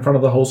pants down in front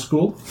of the whole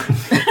school?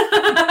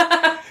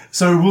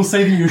 So we'll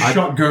say that your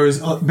shot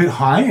goes a bit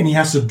high and he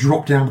has to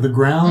drop down to the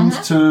ground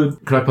to...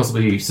 Could I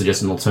possibly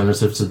suggest an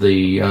alternative to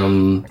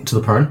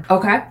the prone?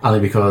 Okay. Only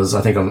because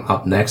I think I'm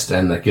up next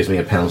and that gives me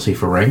a penalty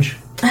for range.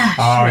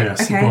 Oh,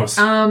 yes, Okay. of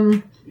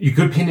course. You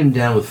could pin him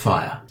down with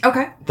fire,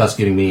 Okay. thus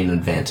giving me an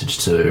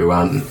advantage to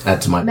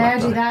add to my May I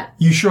black do die. that?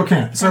 You sure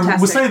can. So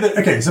we'll say that,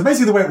 okay, so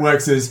basically the way it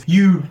works is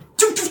you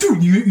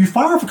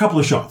fire off a couple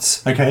of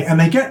shots, okay, and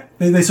they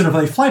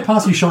fly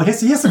past your shoulder.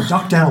 He has to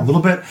duck down a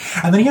little bit,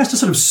 and then he has to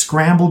sort of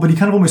scramble, but he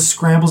kind of almost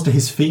scrambles to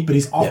his feet, but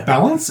he's off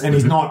balance, and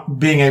he's not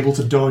being able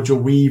to dodge or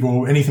weave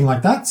or anything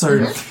like that,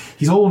 so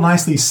he's all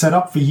nicely set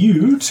up for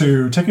you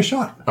to take a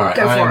shot. All right,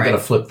 Go I'm for going it.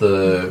 to flip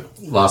the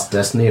Last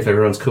Destiny if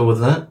everyone's cool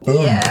with that.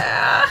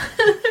 Yeah.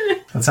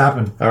 Let's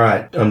happen. All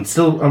right,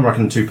 I'm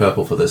rocking 2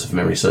 purple for this if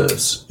memory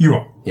serves. You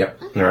are.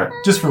 Yep. All right.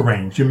 Just for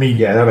range, you're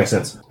medium. Yeah, that makes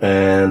sense.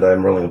 And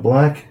I'm rolling a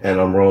black,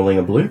 and I'm rolling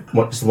a blue.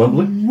 What, just the 1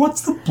 blue?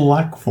 What's the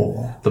black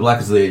for? The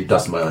black is the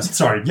dust in my eyes.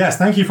 Sorry, yes,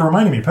 thank you for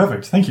reminding me.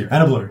 Perfect, thank you.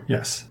 And a blue,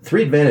 yes.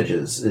 3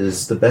 advantages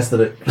is the best that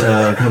it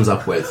comes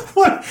up with.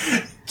 What?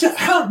 Do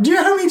you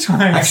know how many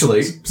times?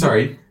 Actually,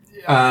 sorry.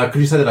 Could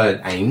you say that I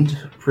had aimed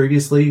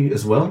previously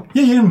as well?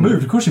 Yeah, you didn't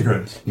move. Of course you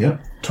could. Yeah.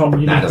 Tom,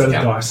 you Nah, need doesn't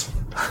better count. dice.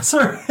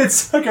 So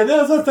it's okay.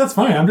 That's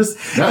fine. I'm just.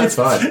 No, it's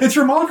fine. It's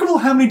remarkable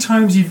how many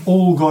times you've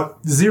all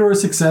got 0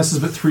 successes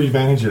but 3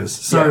 advantages.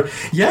 So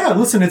yeah,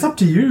 listen, it's up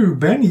to you,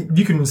 Ben.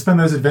 You can spend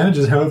those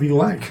advantages however you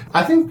like.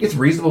 I think it's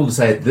reasonable to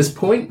say at this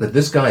point that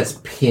this guy is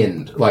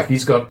pinned. Like,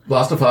 he's got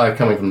blast of fire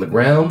coming from the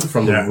ground,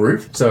 from the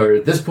roof. So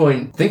at this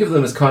point, think of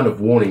them as kind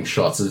of warning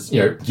shots, as,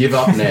 give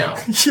up now.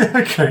 Yeah,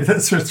 okay,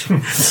 that's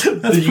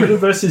The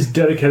universe is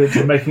dedicated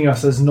to making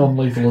us as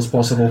non-lethal as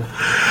possible.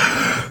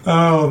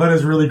 Oh, that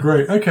is really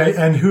great. Okay,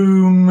 and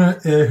who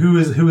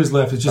is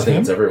left? It's I just think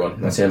him. it's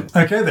everyone. That's him.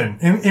 Okay, then.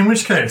 In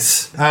which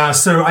case,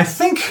 so I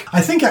think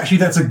actually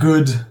that's a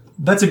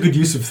good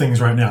use of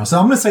things right now. So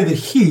I'm going to say that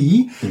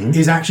he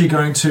is actually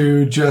going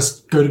to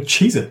just go to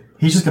cheese it.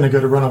 He's just going to go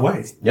to run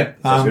away.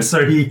 Yep. That's good.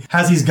 So he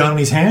has his gun in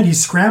his hand. He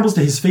scrambles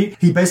to his feet.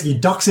 He basically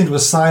ducks into a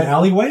side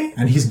alleyway,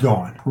 and he's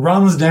gone.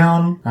 Runs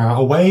down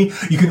away.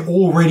 You can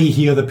already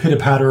hear the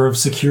pitter-patter of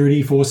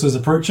security forces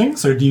approaching.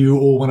 So do you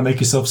all want to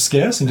make yourself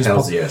scarce and just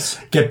Hells yes.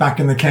 get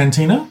back in the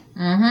cantina?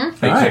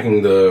 Mm-hmm.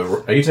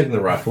 Are you taking the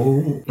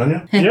rifle,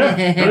 Anya?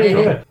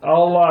 Yeah.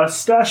 I'll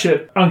stash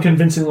it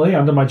unconvincingly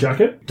under my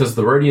jacket. Does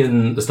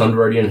the stunned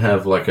Rhodian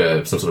have like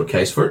some sort of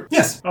case for it?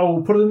 Yes.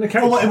 I'll put it in the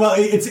case. Well,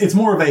 it's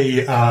more of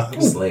a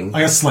Sling.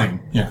 like a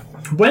sling. Yeah.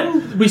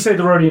 When we say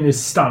the Rhodian is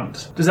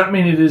stunned, does that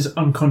mean it is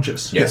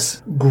unconscious?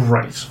 Yes.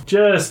 Great.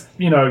 Just,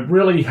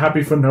 really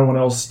happy for no one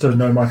else to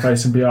know my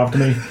face and be after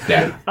me.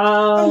 Yeah.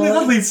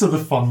 That leads to the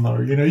fun, though.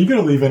 You got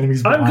to leave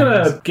enemies behind. I'm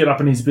going to get up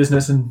in his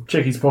business and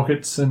check his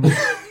pockets and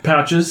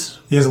pouches.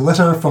 He has a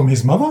letter from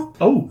his mother.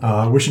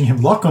 Oh. Wishing him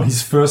luck on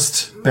his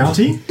first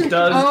bounty.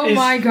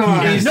 My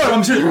god. No,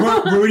 I'm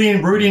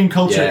serious. Rhodian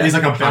culture Yeah. is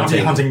like a bounty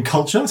hunting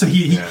culture. So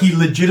he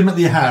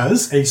legitimately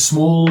has a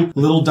small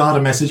little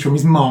data message from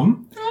his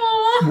mum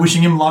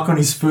wishing him luck on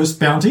his first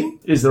bounty.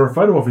 Is there a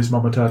photo of his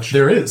mum attached?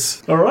 There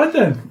is. All right,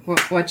 then.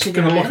 What you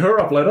Gonna doing? look her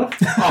up later.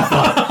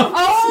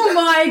 Oh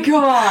my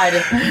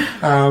god.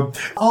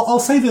 I'll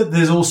say that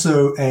there's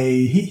also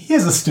he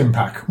has a stim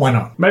pack. Why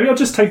not? Maybe I'll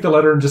just take the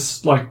letter and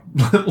just,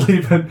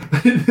 leave a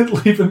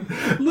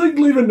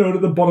note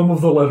at the bottom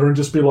of the letter and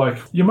just be like,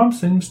 your mum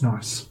seems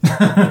nice.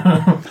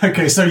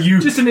 Okay, so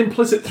Just an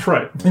implicit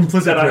threat.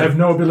 Implicit that I threat. have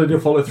no ability to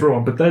follow through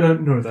on, but they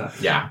don't know that.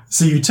 Yeah.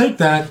 So you take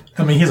that.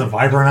 I mean, he has a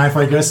vibro knife,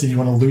 I guess, if you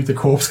want to loot the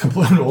corpse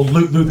completely or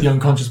loot the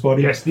unconscious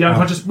body. Yes, the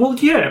unconscious. Well,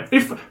 yeah.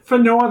 If for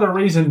no other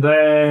reason,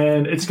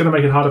 then it's going to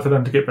make it harder for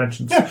them to get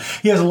vengeance. Yeah,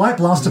 he has a light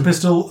blaster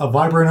pistol, a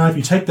vibro knife.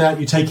 You take that,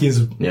 you take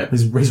his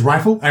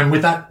rifle, and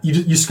with that, you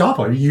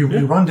scarper.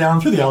 You run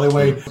down through the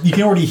alleyway. You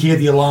can already hear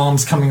the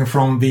alarms coming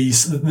from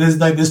these.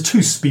 There's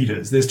 2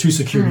 speeders. There's 2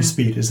 security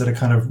speeders that are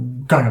kind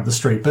of going up the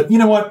street. But you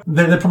know what?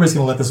 They're probably just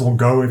going to let this all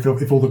go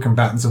if all the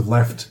combatants have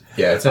left.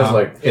 Yeah, it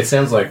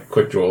sounds like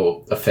quick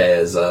draw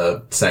affairs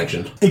are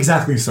sanctioned.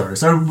 Exactly so.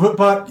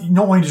 But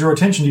not wanting to draw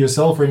attention to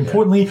yourself, very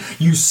importantly,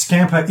 you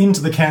scamper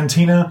into the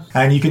cantina,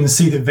 and you can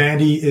see that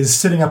Vandy is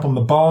sitting up on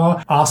the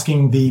bar,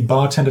 asking the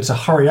bartender to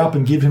hurry up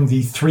and give him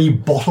the 3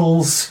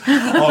 bottles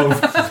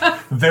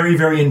of very,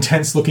 very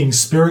intense-looking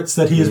spirits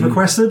that he has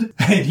requested.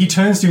 And he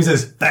turns to you and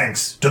says,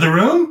 "Thanks. To the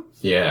room?"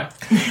 Yeah.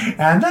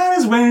 And that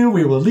is where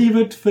we will leave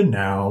it for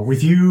now,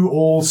 with you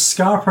all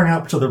scarpering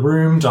up to the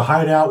room to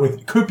hide out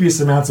with copious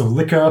amounts of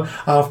liquor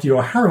after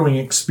your harrowing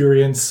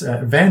experience,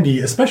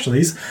 Vandy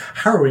especially's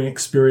harrowing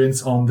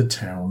experience on the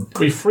town.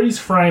 We freeze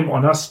frame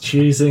on us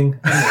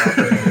cheesing.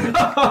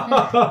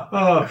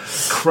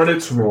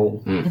 Credits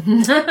roll.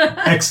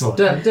 Excellent.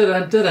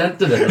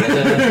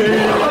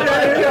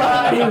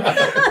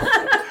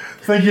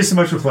 Thank you so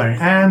much for playing.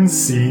 And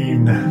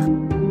scene.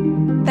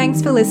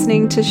 Thanks for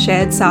listening to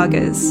Shared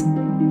Sagas.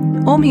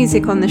 All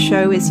music on the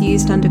show is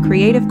used under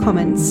Creative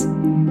Commons.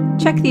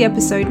 Check the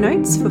episode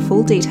notes for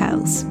full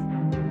details.